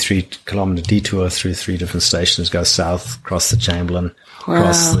an 83-kilometre detour through 3 different stations, go south, cross the Chamberlain,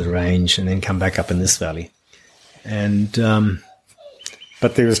 cross the range, and then come back up in this valley. And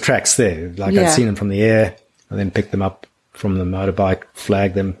but there was tracks there. Like I'd seen them from the air, and then picked them up from the motorbike,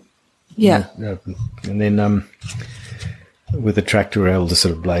 flagged them. Yeah. And then with the tractor, we were able to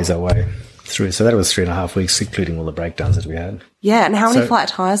sort of blaze our way through. So that was 3.5 weeks, including all the breakdowns that we had. Yeah, and how many flat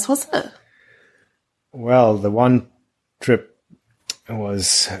tyres was it? Well, the one trip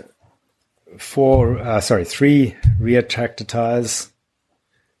was 3 rear tractor tyres,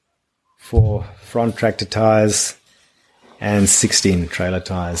 4 front tractor tyres, and 16 trailer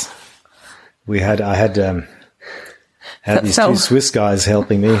tyres. I had these 2 Swiss guys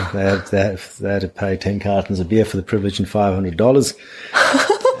helping me. They had to pay 10 cartons of beer for the privilege and $500.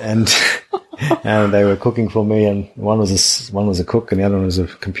 And they were cooking for me, and one was a cook and the other one was a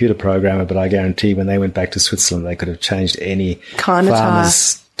computer programmer, but I guarantee when they went back to Switzerland they could have changed any kind of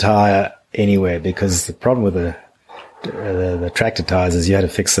farmer's tyre anywhere, because the problem with the tractor tyres is you had to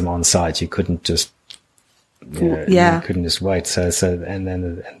fix them on site. You couldn't just you couldn't just wait.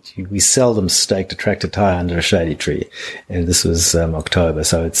 And we seldom staked a tractor tyre under a shady tree, and this was October,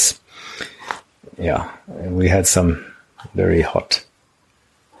 so it's we had some very hot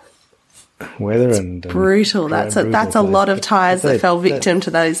weather and brutal. That's a lot of tyres that fell victim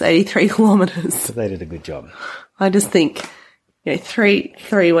to those 83 kilometres. But they did a good job. I just think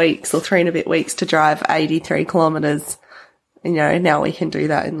 3 weeks or 3 and a bit weeks to drive 83 kilometres. Now we can do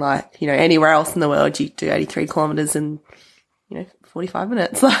that in anywhere else in the world. You do 83 kilometres in 45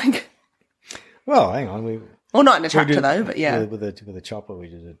 minutes. Well, hang on, well, not in a tractor though, but with a chopper we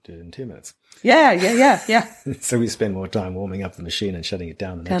did it in 2 minutes. Yeah. So we spend more time warming up the machine and shutting it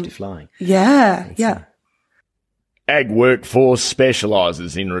down than actually flying. Yeah. Ag Workforce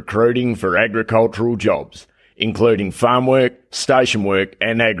specialises in recruiting for agricultural jobs, including farm work, station work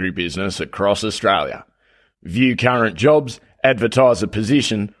and agribusiness across Australia. View current jobs, advertise a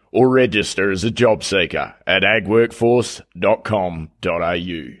position or register as a job seeker at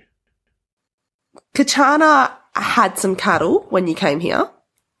agworkforce.com.au. Kachana had some cattle when you came here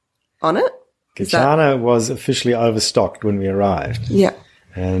on it? Kachana was officially overstocked when we arrived. Yeah.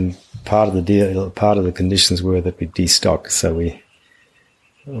 And part of the conditions were that we destock. So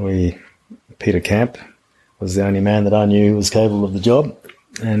Peter Camp was the only man that I knew who was capable of the job.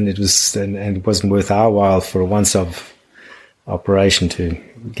 And it wasn't worth our while for a once-off operation to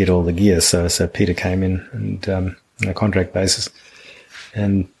get all the gear. So Peter came in and on a contract basis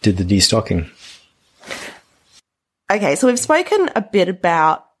and did the destocking. Okay, so we've spoken a bit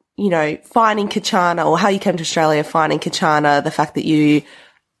about, finding Kachana, or how you came to Australia, finding Kachana, the fact that you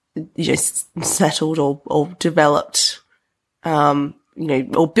just settled or developed, or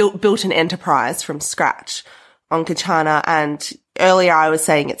built an enterprise from scratch on Kachana. And earlier I was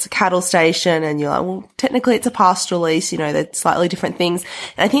saying it's a cattle station, and you're like, well, technically it's a pastoral lease, they're slightly different things.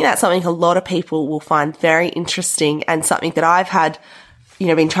 And I think that's something a lot of people will find very interesting, and something that I've had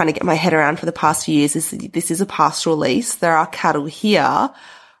been trying to get my head around for the past few years. This is a pastoral lease. There are cattle here,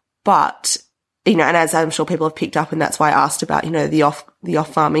 but you know, and as I'm sure people have picked up, and that's why I asked about, you know, the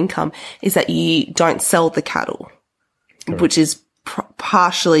off-farm income, is that you don't sell the cattle, correct, which is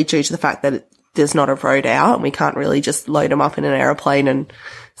partially due to the fact that there's not a road out and we can't really just load them up in an aeroplane and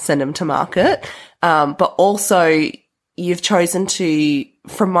send them to market. But also you've chosen to,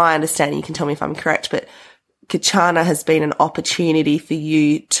 from my understanding, you can tell me if I'm correct, but Kachana has been an opportunity for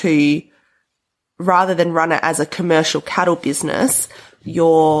you to, rather than run it as a commercial cattle business,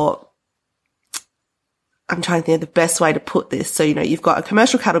 I'm trying to think of the best way to put this. So, you know, you've got a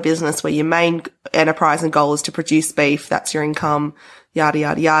commercial cattle business where your main enterprise and goal is to produce beef. That's your income, yada,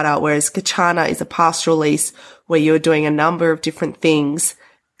 yada, yada. Whereas Kachana is a pastoral lease where you're doing a number of different things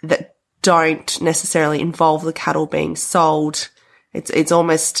that don't necessarily involve the cattle being sold. It's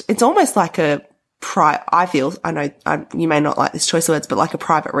almost like I feel, I know you may not like this choice of words, but like a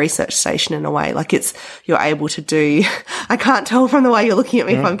private research station in a way. Like you're able to do, I can't tell from the way you're looking at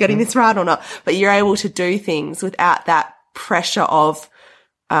me if I'm getting this right or not, but you're able to do things without that pressure of,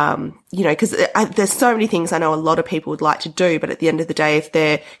 you know, cause there's so many things I know a lot of people would like to do, but at the end of the day,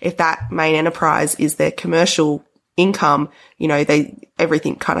 if that main enterprise is their commercial income, you know,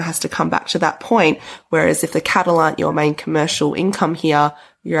 everything kind of has to come back to that point. Whereas if the cattle aren't your main commercial income here,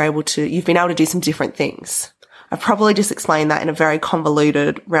 you've been able to do some different things. I've probably just explained that in a very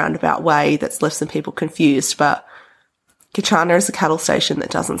convoluted, roundabout way that's left some people confused, but Kachana is a cattle station that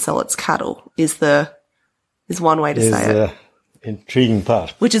doesn't sell its cattle is one way to say it. Intriguing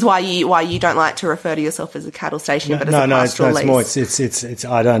part. Which is why you don't like to refer to yourself as a cattle station, but as a pastoral lease. No, it's more, it's,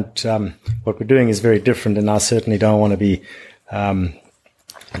 I don't, what we're doing is very different, and I certainly don't want to be,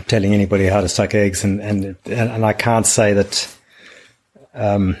 telling anybody how to suck eggs, and I can't say that,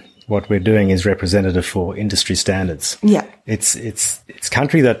 what we're doing is representative for industry standards. Yeah. It's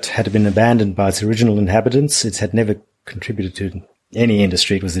country that had been abandoned by its original inhabitants. It had never contributed to any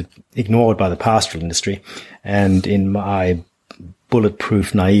industry. It was ignored by the pastoral industry. And in my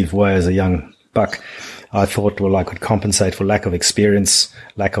bulletproof, naive way as a young buck, I thought, well, I could compensate for lack of experience,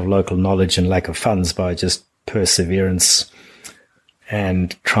 lack of local knowledge, and lack of funds by just perseverance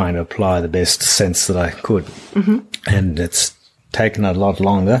and trying to apply the best sense that I could. Mm-hmm. And it's taken a lot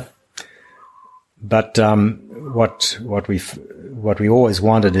longer. But what we always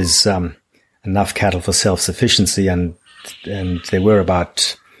wanted is enough cattle for self-sufficiency, and there were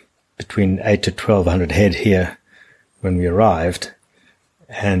about between 800 to 1,200 head here when we arrived,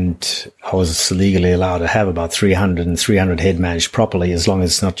 and I was legally allowed to have about 300 head managed properly, as long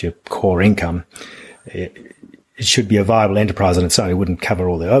as it's not your core income. It should be a viable enterprise on its own. It wouldn't cover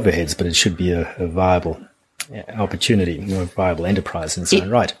all the overheads, but it should be a viable opportunity, a viable enterprise in its own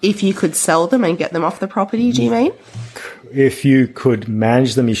right. If you could sell them and get them off the property, do you mean? If you could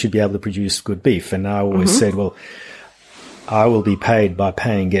manage them, you should be able to produce good beef. And I always said, well, I will be paid by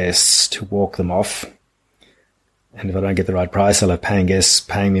paying guests to walk them off. And if I don't get the right price, I'll have paying guests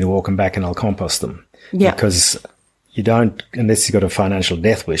paying me to walk them back, and I'll compost them. Yeah. Because you don't, unless you've got a financial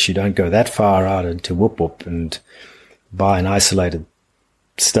death wish, you don't go that far out into Whoop Whoop and buy an isolated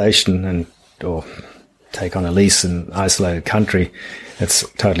station or take on a lease in isolated country. It's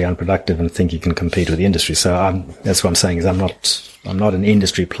totally unproductive, and think you can compete with the industry. So that's what I'm saying is I'm not an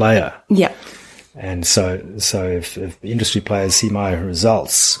industry player. Yeah. And so if industry players see my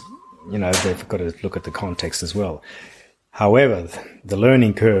results, you know, they've got to look at the context as well. However, the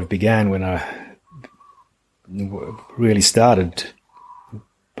learning curve began when I really started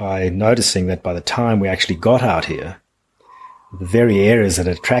by noticing that by the time we actually got out here, the very areas that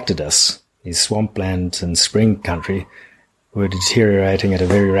attracted us, these swamplands and spring country, were deteriorating at a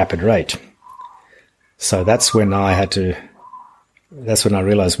very rapid rate. So that's when I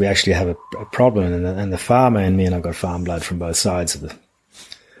realized we actually have a problem, and the farmer in me, and I've got farm blood from both sides of the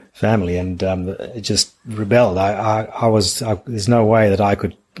family, and it just rebelled. There's no way that I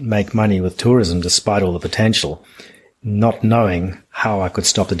could make money with tourism despite all the potential, not knowing how I could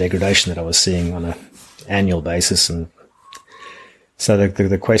stop the degradation that I was seeing on an annual basis. And so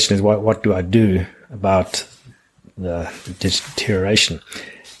the question is, what do I do about the deterioration?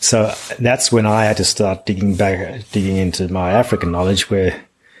 So that's when I had to start digging into my African knowledge, where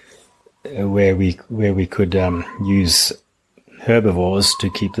we could use herbivores to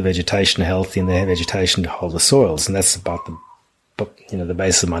keep the vegetation healthy and the vegetation to hold the soils. And that's about the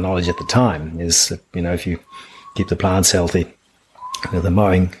basis of my knowledge at the time is that, if you keep the plants healthy, the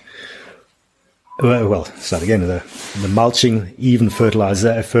mowing, the mulching, even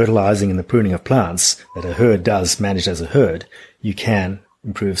fertilizing and the pruning of plants that a herd does managed as a herd, you can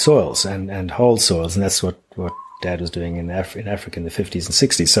improve soils and hold soils. And that's what Dad was doing in Africa in the 50s and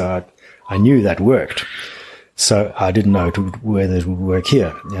 60s. So I knew that worked. So I didn't know whether it would work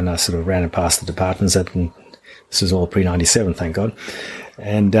here. And I sort of ran and past the departments, and this was all pre-97, thank God.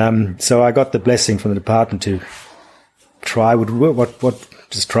 And so I got the blessing from the department to try,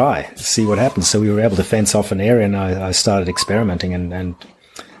 just try, see what happens. So we were able to fence off an area, and I started experimenting, and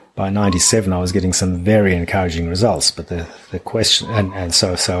by 97 I was getting some very encouraging results. But the question, and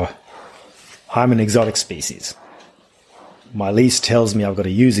so I'm an exotic species. My lease tells me I've got to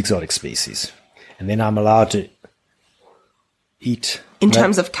use exotic species, and then I'm allowed to eat. In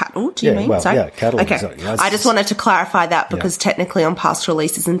terms of cattle, do you mean? Well, Sorry? yeah, cattle. Okay. Exotic. I just wanted to clarify that because technically on pastoral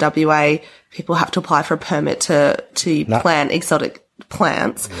leases in WA, people have to apply for a permit to plant exotic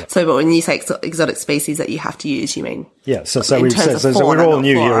plants. Yeah. So, but when you say exotic species that you have to use, you mean? Yeah. So we're all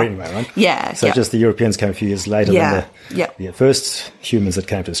new here anyway, right? Yeah. So just the Europeans came a few years later than the first humans that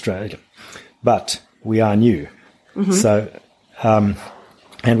came to Australia. But we are new. Mm-hmm. So,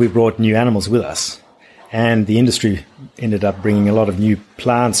 and we brought new animals with us. And the industry ended up bringing a lot of new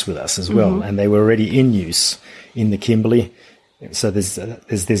plants with us as well, and they were already in use in the Kimberley. So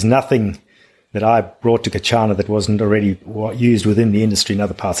there's nothing that I brought to Kachana that wasn't already used within the industry in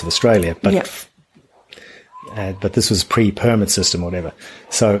other parts of Australia. But but this was pre-permit system or whatever.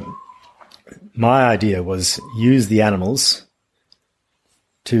 So my idea was use the animals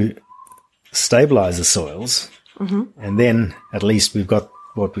to stabilize the soils, and then at least we've got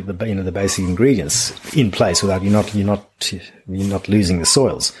the basic ingredients in place without you're not losing the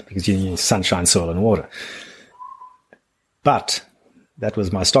soils, because you need sunshine, soil, and water. But that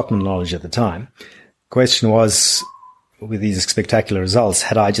was my stockman knowledge at the time. Question was, with these spectacular results,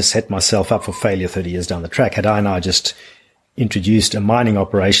 had I just set myself up for failure 30 years down the track? Had I now just introduced a mining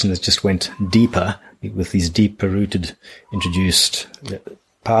operation that just went deeper with these deeper-rooted introduced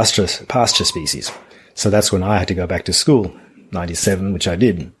pasture species? So that's when I had to go back to school. 97, which I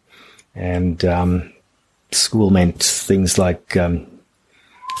did. And school meant things like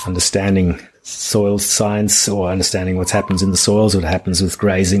understanding soil science, or understanding what happens in the soils, what happens with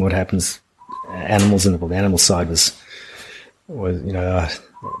grazing, what happens animals. And the animal side was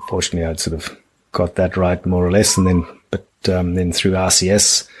fortunately I'd sort of got that right more or less. And then through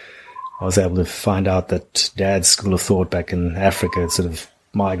RCS, I was able to find out that Dad's school of thought back in Africa had sort of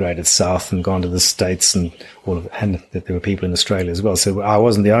migrated south and gone to the States, and that there were people in Australia as well. So I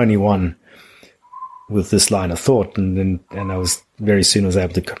wasn't the only one with this line of thought, and I was very soon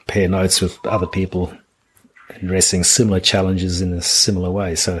able to compare notes with other people addressing similar challenges in a similar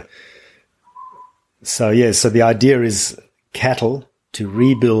way. So the idea is cattle to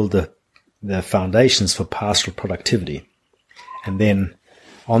rebuild the foundations for pastoral productivity, and then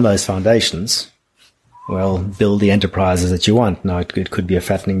on those foundations, build the enterprises that you want. Now, it could be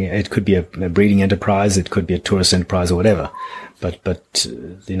it could be a breeding enterprise, it could be a tourist enterprise or whatever. But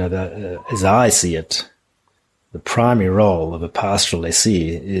as I see it, the primary role of a pastoral lessee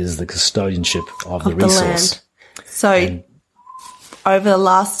is the custodianship of the resource. Land.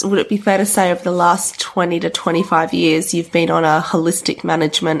 So, would it be fair to say over the last 20 to 25 years, you've been on a holistic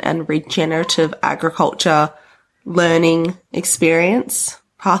management and regenerative agriculture learning experience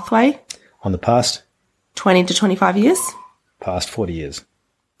pathway? On the past 20 to 25 years? Past 40 years.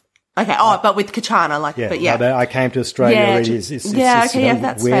 Okay. But with Kachana, I came to Australia already.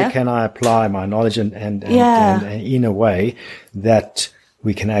 That's where fair. can I apply my knowledge and in a way that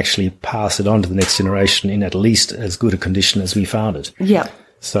we can actually pass it on to the next generation in at least as good a condition as we found it. Yeah.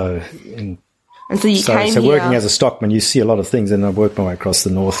 So, came here. Working as a stockman, you see a lot of things, and I worked my way across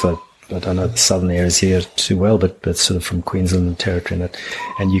the north. I don't know the southern areas here too well, but sort of from Queensland and Territory,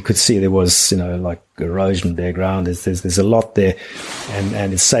 and you could see there was, like erosion, bare ground. There's a lot there,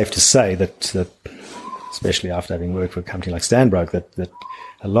 and it's safe to say that especially after having worked for a company like Stanbroke, that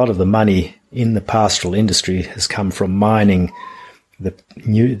a lot of the money in the pastoral industry has come from mining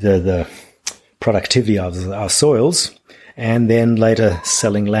the productivity of our soils, and then later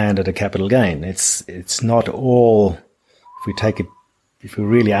selling land at a capital gain. It's not all, if we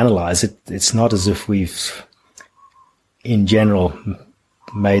really analyze it, it's not as if we've, in general,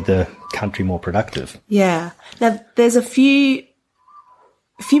 made the country more productive. Yeah. Now, there's a few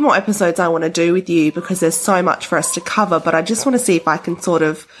more episodes I want to do with you because there's so much for us to cover, but I just want to see if I can sort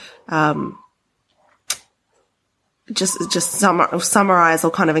of just summarize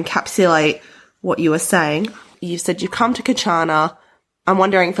or kind of encapsulate what you were saying. You said you've come to Kachana. I'm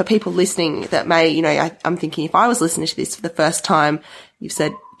wondering, for people listening that may, I'm thinking if I was listening to this for the first time, you've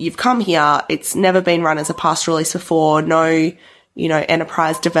said you've come here, it's never been run as a pastoral lease before, no,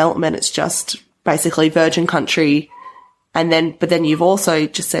 enterprise development, it's just basically virgin country. But then you've also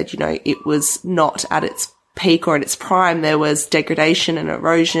just said, it was not at its peak or at its prime, there was degradation and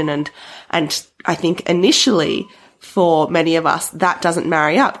erosion, and I think initially for many of us that doesn't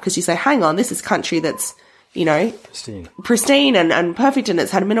marry up, because you say, hang on, this is country that's, you know, pristine and perfect, and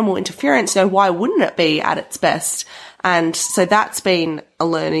it's had minimal interference, so why wouldn't it be at its best? And so that's been a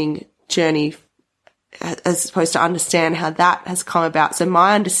learning journey as opposed to understand how that has come about. So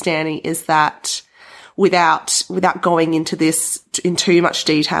my understanding is that without going into this in too much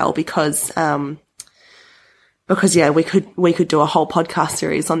detail, because yeah, we could do a whole podcast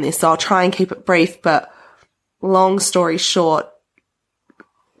series on this. So I'll try and keep it brief, but long story short,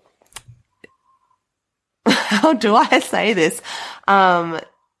 how do I say this?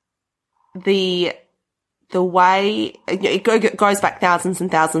 The way it goes back thousands and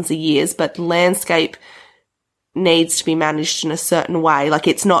thousands of years, but landscape needs to be managed in a certain way. Like,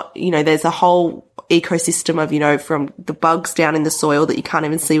 it's not, you know, there's a whole ecosystem of, you know, from the bugs down in the soil that you can't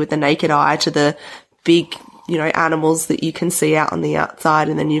even see with the naked eye to the big, you know, animals that you can see out on the outside.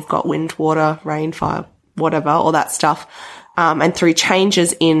 And then you've got wind, water, rain, fire, whatever, all that stuff. And through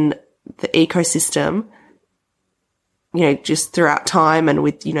changes in the ecosystem, you know, just throughout time and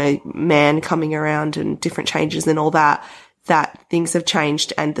with, you know, man coming around and different changes and all that, that things have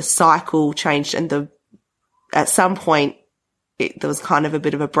changed and the cycle changed, and at some point there was kind of a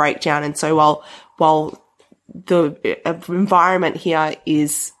bit of a breakdown. And so while the environment here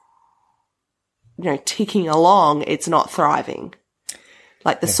is, you know, ticking along, it's not thriving.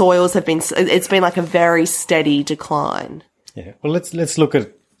 Like the soils have been, it's been like a very steady decline. Yeah. Well, let's look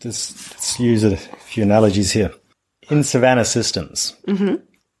at this. Let's use a few analogies here. In savanna systems,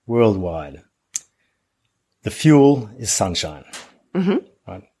 worldwide, the fuel is sunshine.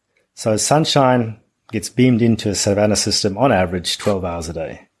 Right? So sunshine gets beamed into a savanna system on average 12 hours a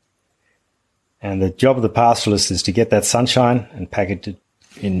day. And the job of the pastoralist is to get that sunshine and package it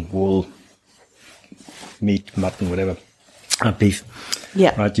in wool, meat, mutton, whatever, beef.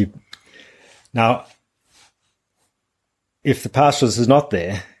 Yeah. Right. Now, if the pastoralist is not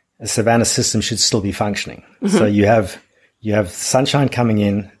there, a savanna system should still be functioning. So you have sunshine coming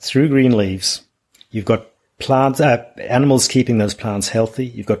in through green leaves. You've got plants, animals keeping those plants healthy.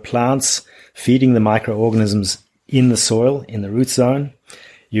 You've got plants feeding the microorganisms in the soil, in the root zone.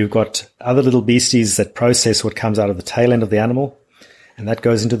 You've got other little beasties that process what comes out of the tail end of the animal, and that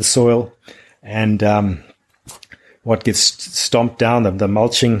goes into the soil. And what gets stomped down, the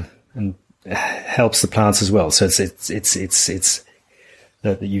mulching, and helps the plants as well. So it's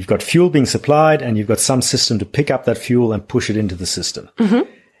that you've got fuel being supplied, and you've got some system to pick up that fuel and push it into the system.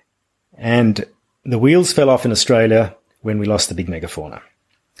 And the wheels fell off in Australia when we lost the big megafauna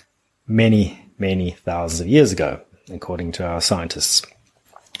many, many thousands of years ago, according to our scientists.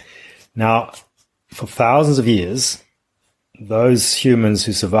 Now, for thousands of years, those humans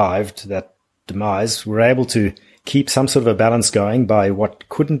who survived that demise were able to keep some sort of a balance going by what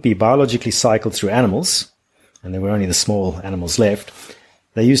couldn't be biologically cycled through animals, and there were only the small animals left.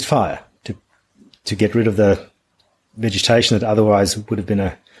 They used fire to get rid of the vegetation that otherwise would have been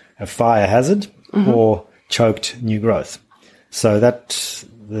a fire hazard or choked new growth. So that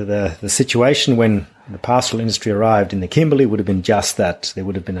the situation when the pastoral industry arrived in the Kimberley would have been just that. There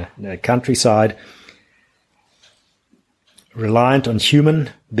would have been a countryside reliant on human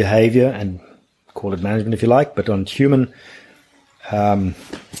behavior, and call it management if you like, but on human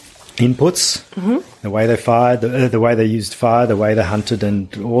inputs, the way they fired, the way they used fire, the way they hunted,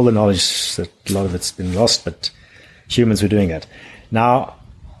 and all the knowledge that a lot of it's been lost, but humans were doing it. Now,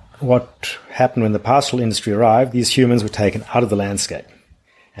 what happened when the pastoral industry arrived, these humans were taken out of the landscape.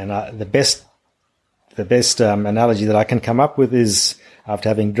 And the best analogy that I can come up with is after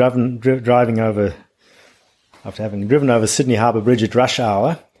having driven over Sydney Harbour Bridge at rush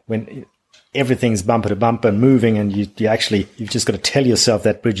hour, when everything's bumper to bumper and moving, and you've just got to tell yourself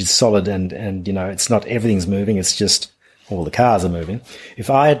that bridge is solid, and you know, it's not everything's moving, it's just all the cars are moving. If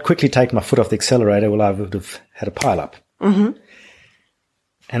I had quickly taken my foot off the accelerator, well, I would have had a pile up.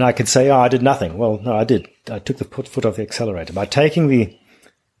 And I could say, oh, I did nothing. Well, no, I did. I took the foot off the accelerator. By taking the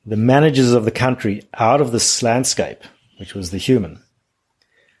managers of the country out of this landscape, which was the human,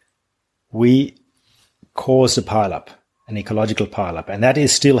 we caused a pile-up, an ecological pile-up, and that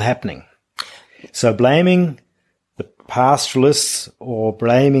is still happening. So blaming the pastoralists or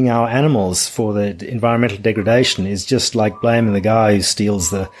blaming our animals for the environmental degradation is just like blaming the guy who steals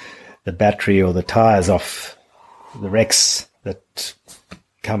the battery or the tires off the wrecks that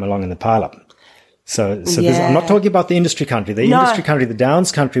come along in the pile-up. So I'm not talking about the industry country. The industry country, the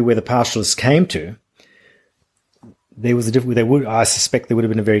Downs country where the pastoralists came to, I suspect there would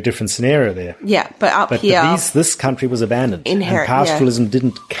have been a very different scenario there. Yeah, but here... This country was abandoned, and pastoralism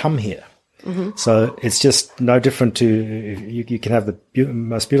didn't come here. So it's just no different to you can have the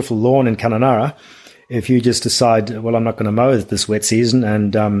most beautiful lawn in Kununurra. If you just decide, well, I'm not going to mow this wet season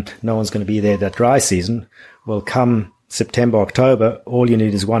and no one's going to be there that dry season, well, come September, October, all you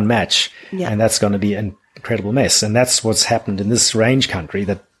need is one match, and that's going to be an incredible mess. And that's what's happened in this range country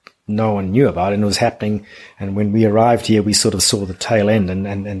that no one knew about, and it was happening. And when we arrived here, we sort of saw the tail end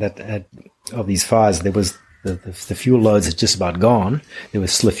and that of these fires. There was the fuel loads had just about gone. There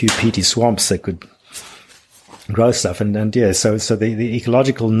was still a few peaty swamps that could grow stuff, so the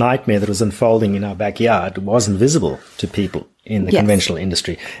ecological nightmare that was unfolding in our backyard wasn't visible to people in the conventional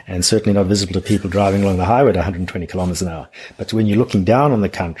industry, and certainly not visible to people driving along the highway at 120 kilometers an hour. But when you're looking down on the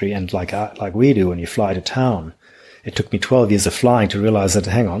country, and like we do when you fly to town, it took me 12 years of flying to realize that,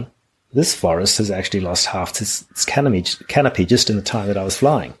 hang on, this forest has actually lost half its canopy just in the time that I was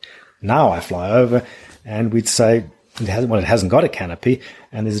flying. Now I fly over, and we'd say, it hasn't got a canopy,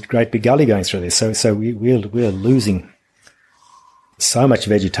 and there's a great big gully going through there. So we're losing so much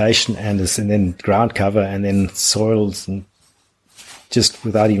vegetation and then ground cover and then soils, and just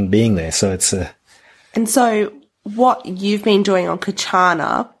without even being there. So it's And so what you've been doing on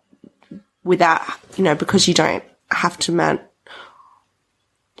Kutchana, without, because you don't have to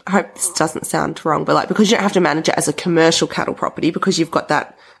I hope this doesn't sound wrong, but because you don't have to manage it as a commercial cattle property, because you've got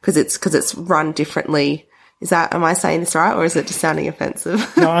that, because it's run differently. Am I saying this right, or is it just sounding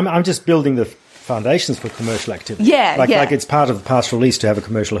offensive? No, I'm just building the foundations for commercial activity. Like it's part of the pastoral lease to have a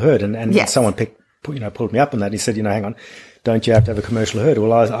commercial herd, and someone pulled me up on that. He said, hang on, don't you have to have a commercial herd?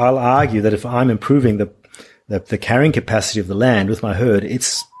 Well, I'll argue that if I'm improving the carrying capacity of the land with my herd, it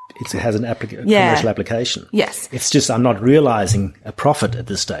has an commercial application. Yes, it's just I'm not realizing a profit at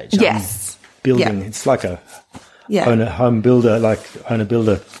this stage. Yes, I'm building. It's like a owner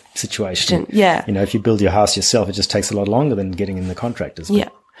builder situation. Yeah. If you build your house yourself, it just takes a lot longer than getting in the contractors. Yeah.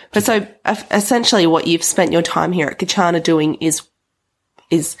 But so essentially what you've spent your time here at Kutchana doing is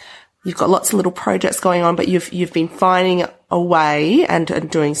you've got lots of little projects going on, but you've been finding a way and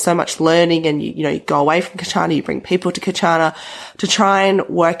doing so much learning, and you go away from Kutchana, you bring people to Kutchana to try and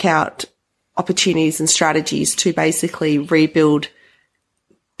work out opportunities and strategies to basically rebuild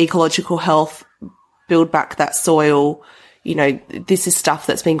ecological health, build back that soil. This is stuff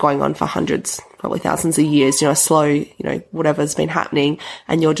that's been going on for hundreds, probably thousands of years, slow, whatever's been happening,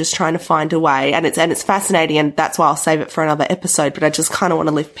 and you're just trying to find a way. And it's fascinating, and that's why I'll save it for another episode. But I just kind of want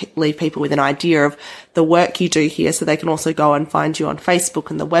to leave people with an idea of the work you do here, so they can also go and find you on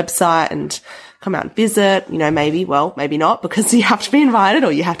Facebook and the website and come out and visit, maybe not, because you have to be invited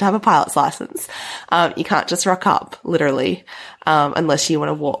or you have to have a pilot's license. You can't just rock up, literally, unless you want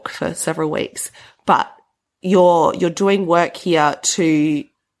to walk for several weeks. But you're doing work here to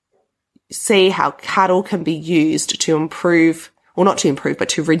see how cattle can be used to improve, or not to improve, but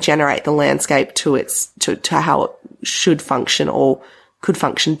to regenerate the landscape to how it should function or could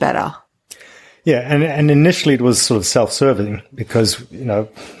function better. Yeah, and initially it was sort of self-serving because,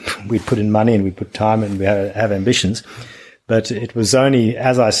 we'd put in money and we put time and we have ambitions. But it was only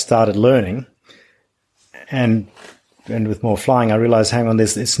as I started learning and with more flying, I realized, hang on,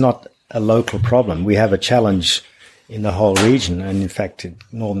 it's not a local problem. We have a challenge in the whole region, and in fact in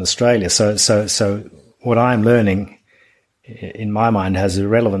Northern Australia. So what I'm learning, in my mind, has a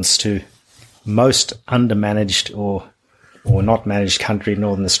relevance to most undermanaged or not managed country in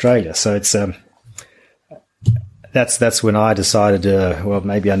Northern Australia. So it's that's when I decided,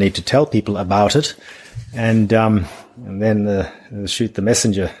 maybe I need to tell people about it, and then the shoot the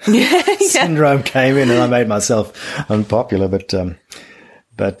messenger syndrome came in, and I made myself unpopular.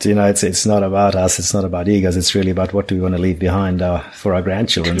 But it's not about us. It's not about egos. It's really about what do we want to leave behind for our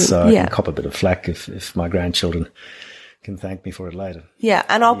grandchildren. So I can cop a bit of flack if my grandchildren can thank me for it later. Yeah,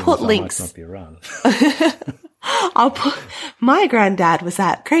 and I'll put links. I might not be around. My granddad was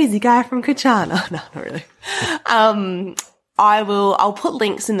that crazy guy from Kutchana. No, not really. I'll put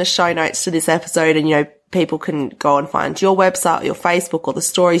links in the show notes to this episode, and people can go and find your website, your Facebook, or the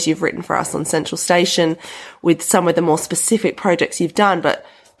stories you've written for us on Central Station with some of the more specific projects you've done. But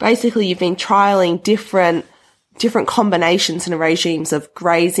basically you've been trialing different combinations and regimes of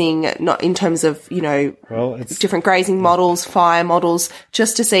grazing, not in terms of, different grazing models, fire models,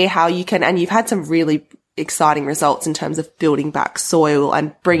 just to see how you can, and you've had some really exciting results in terms of building back soil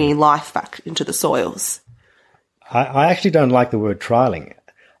and bringing life back into the soils. I actually don't like the word trialing.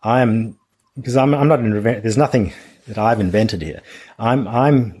 Because I'm not there's nothing that I've invented here.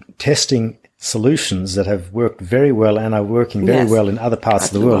 I'm testing solutions that have worked very well and are working very well in other parts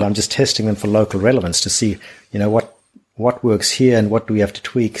of the world. I'm just testing them for local relevance to see, what works here and what do we have to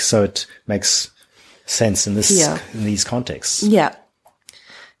tweak so it makes sense in these contexts. Yeah.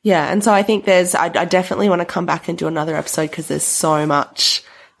 Yeah. And so I think I definitely want to come back and do another episode because there's so much,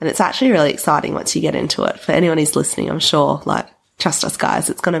 and it's actually really exciting once you get into it. For anyone who's listening, I'm sure, like, trust us guys,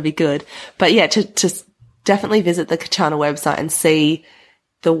 it's going to be good. But yeah, to definitely visit the Kachana website and see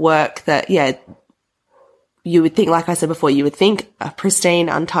the work that, you would think, like I said before, you would think a pristine,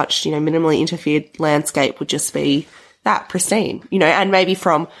 untouched, minimally interfered landscape would just be that pristine, and maybe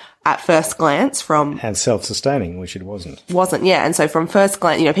at first glance and self-sustaining, which it wasn't. Yeah. And so from first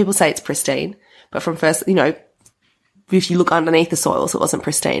glance, people say it's pristine, but from first, if you look underneath the soils, it wasn't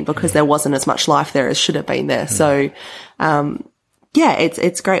pristine because there wasn't as much life there as should have been there. So,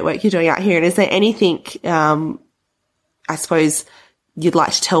 it's great work you're doing out here. And is there anything, I suppose you'd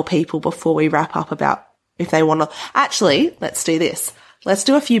like to tell people before we wrap up about if they want to, actually, let's do this. Let's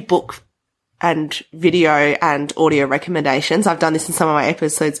do a few book and video and audio recommendations. I've done this in some of my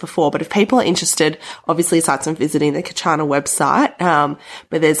episodes before, but if people are interested, obviously aside from visiting the Kachana website,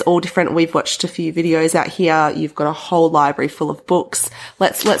 but there's all different, we've watched a few videos out here. You've got a whole library full of books.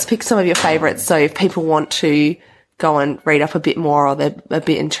 Let's pick some of your favorites. So if people want to go and read up a bit more or they're a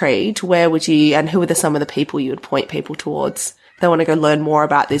bit intrigued, where would you, and who are some of the people you would point people towards? If they want to go learn more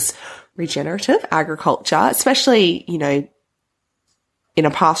about this regenerative agriculture, especially, in a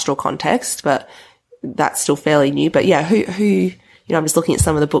pastoral context, but that's still fairly new. But yeah, who, I'm just looking at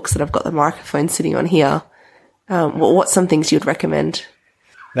some of the books that I've got the microphone sitting on here. What's some things you'd recommend?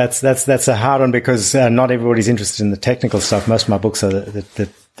 That's a hard one because not everybody's interested in the technical stuff. Most of my books are the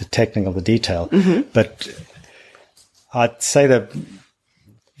technical, the detail. Mm-hmm. But I'd say that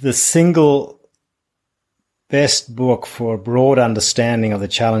the single best book for a broad understanding of the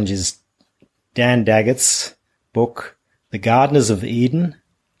challenge is Dan Daggett's book, The Gardeners of Eden,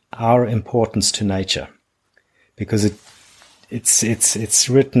 Our Importance to Nature, because it's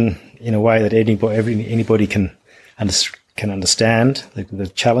written in a way that anybody can understand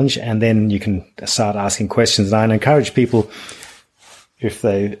the challenge, and then you can start asking questions. And I encourage people, if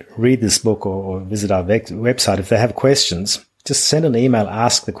they read this book or visit our website, if they have questions, just send an email,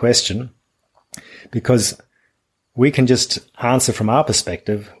 ask the question, because we can just answer from our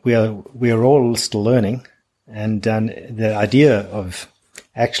perspective. We are all still learning. And the idea of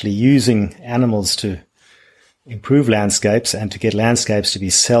actually using animals to improve landscapes and to get landscapes to be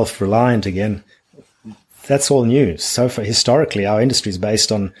self-reliant again, that's all new. So far, historically, our industry is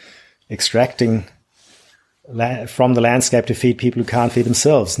based on extracting from the landscape to feed people who can't feed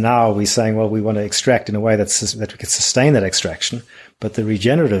themselves. Now we're saying, well, we want to extract in a way that we can sustain that extraction. But the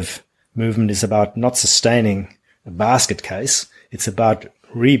regenerative movement is about not sustaining a basket case. It's about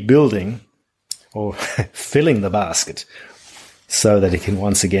rebuilding or filling the basket so that it can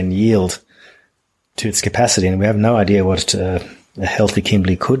once again yield to its capacity. And we have no idea what a healthy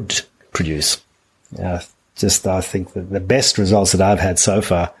Kimberley could produce. I think that the best results that I've had so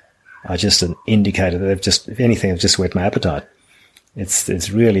far are just an indicator that if anything, have just whet my appetite. We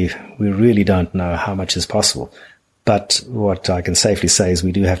really don't know how much is possible. But what I can safely say is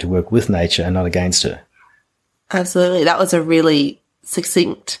we do have to work with nature and not against her. Absolutely. That was a really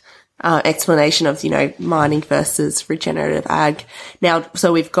succinct explanation of, mining versus regenerative ag. Now,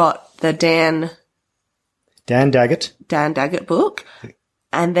 so we've got the Dan Daggett book,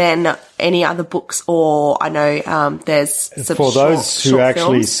 and then any other books, or I know there's some for those who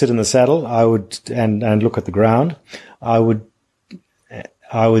actually films. Sit in the saddle, I would and look at the ground. I would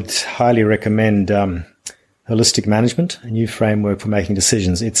highly recommend Holistic Management, a new framework for making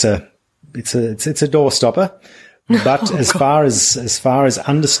decisions. It's a door stopper. But as far as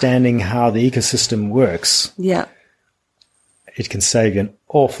understanding how the ecosystem works, it can save you an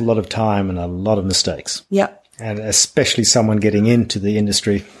awful lot of time and a lot of mistakes. Yeah. And especially someone getting into the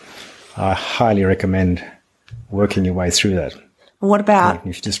industry, I highly recommend working your way through that. What about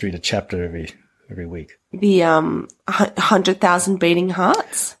you should just read a chapter every week. The 100,000 Beating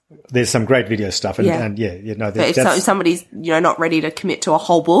Hearts? There's some great video stuff, but if somebody's not ready to commit to a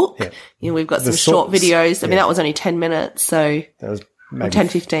whole book, we've got some short videos. I mean, that was only 10 minutes, so that was maybe 10,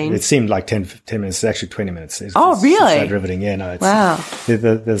 15. It seemed like 10 minutes. It's actually 20 minutes. It's really? It's riveting. Yeah, no. Wow.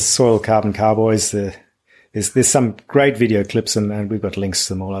 The Soil Carbon Cowboys. There's some great video clips, and we've got links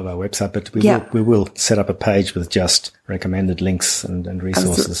to them all over our website. But we will set up a page with just recommended links and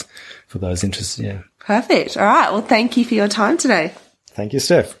resources for those interested. Yeah. Perfect. All right. Well, thank you for your time today. Thank you,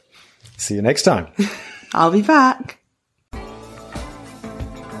 Steph. See you next time. I'll be back.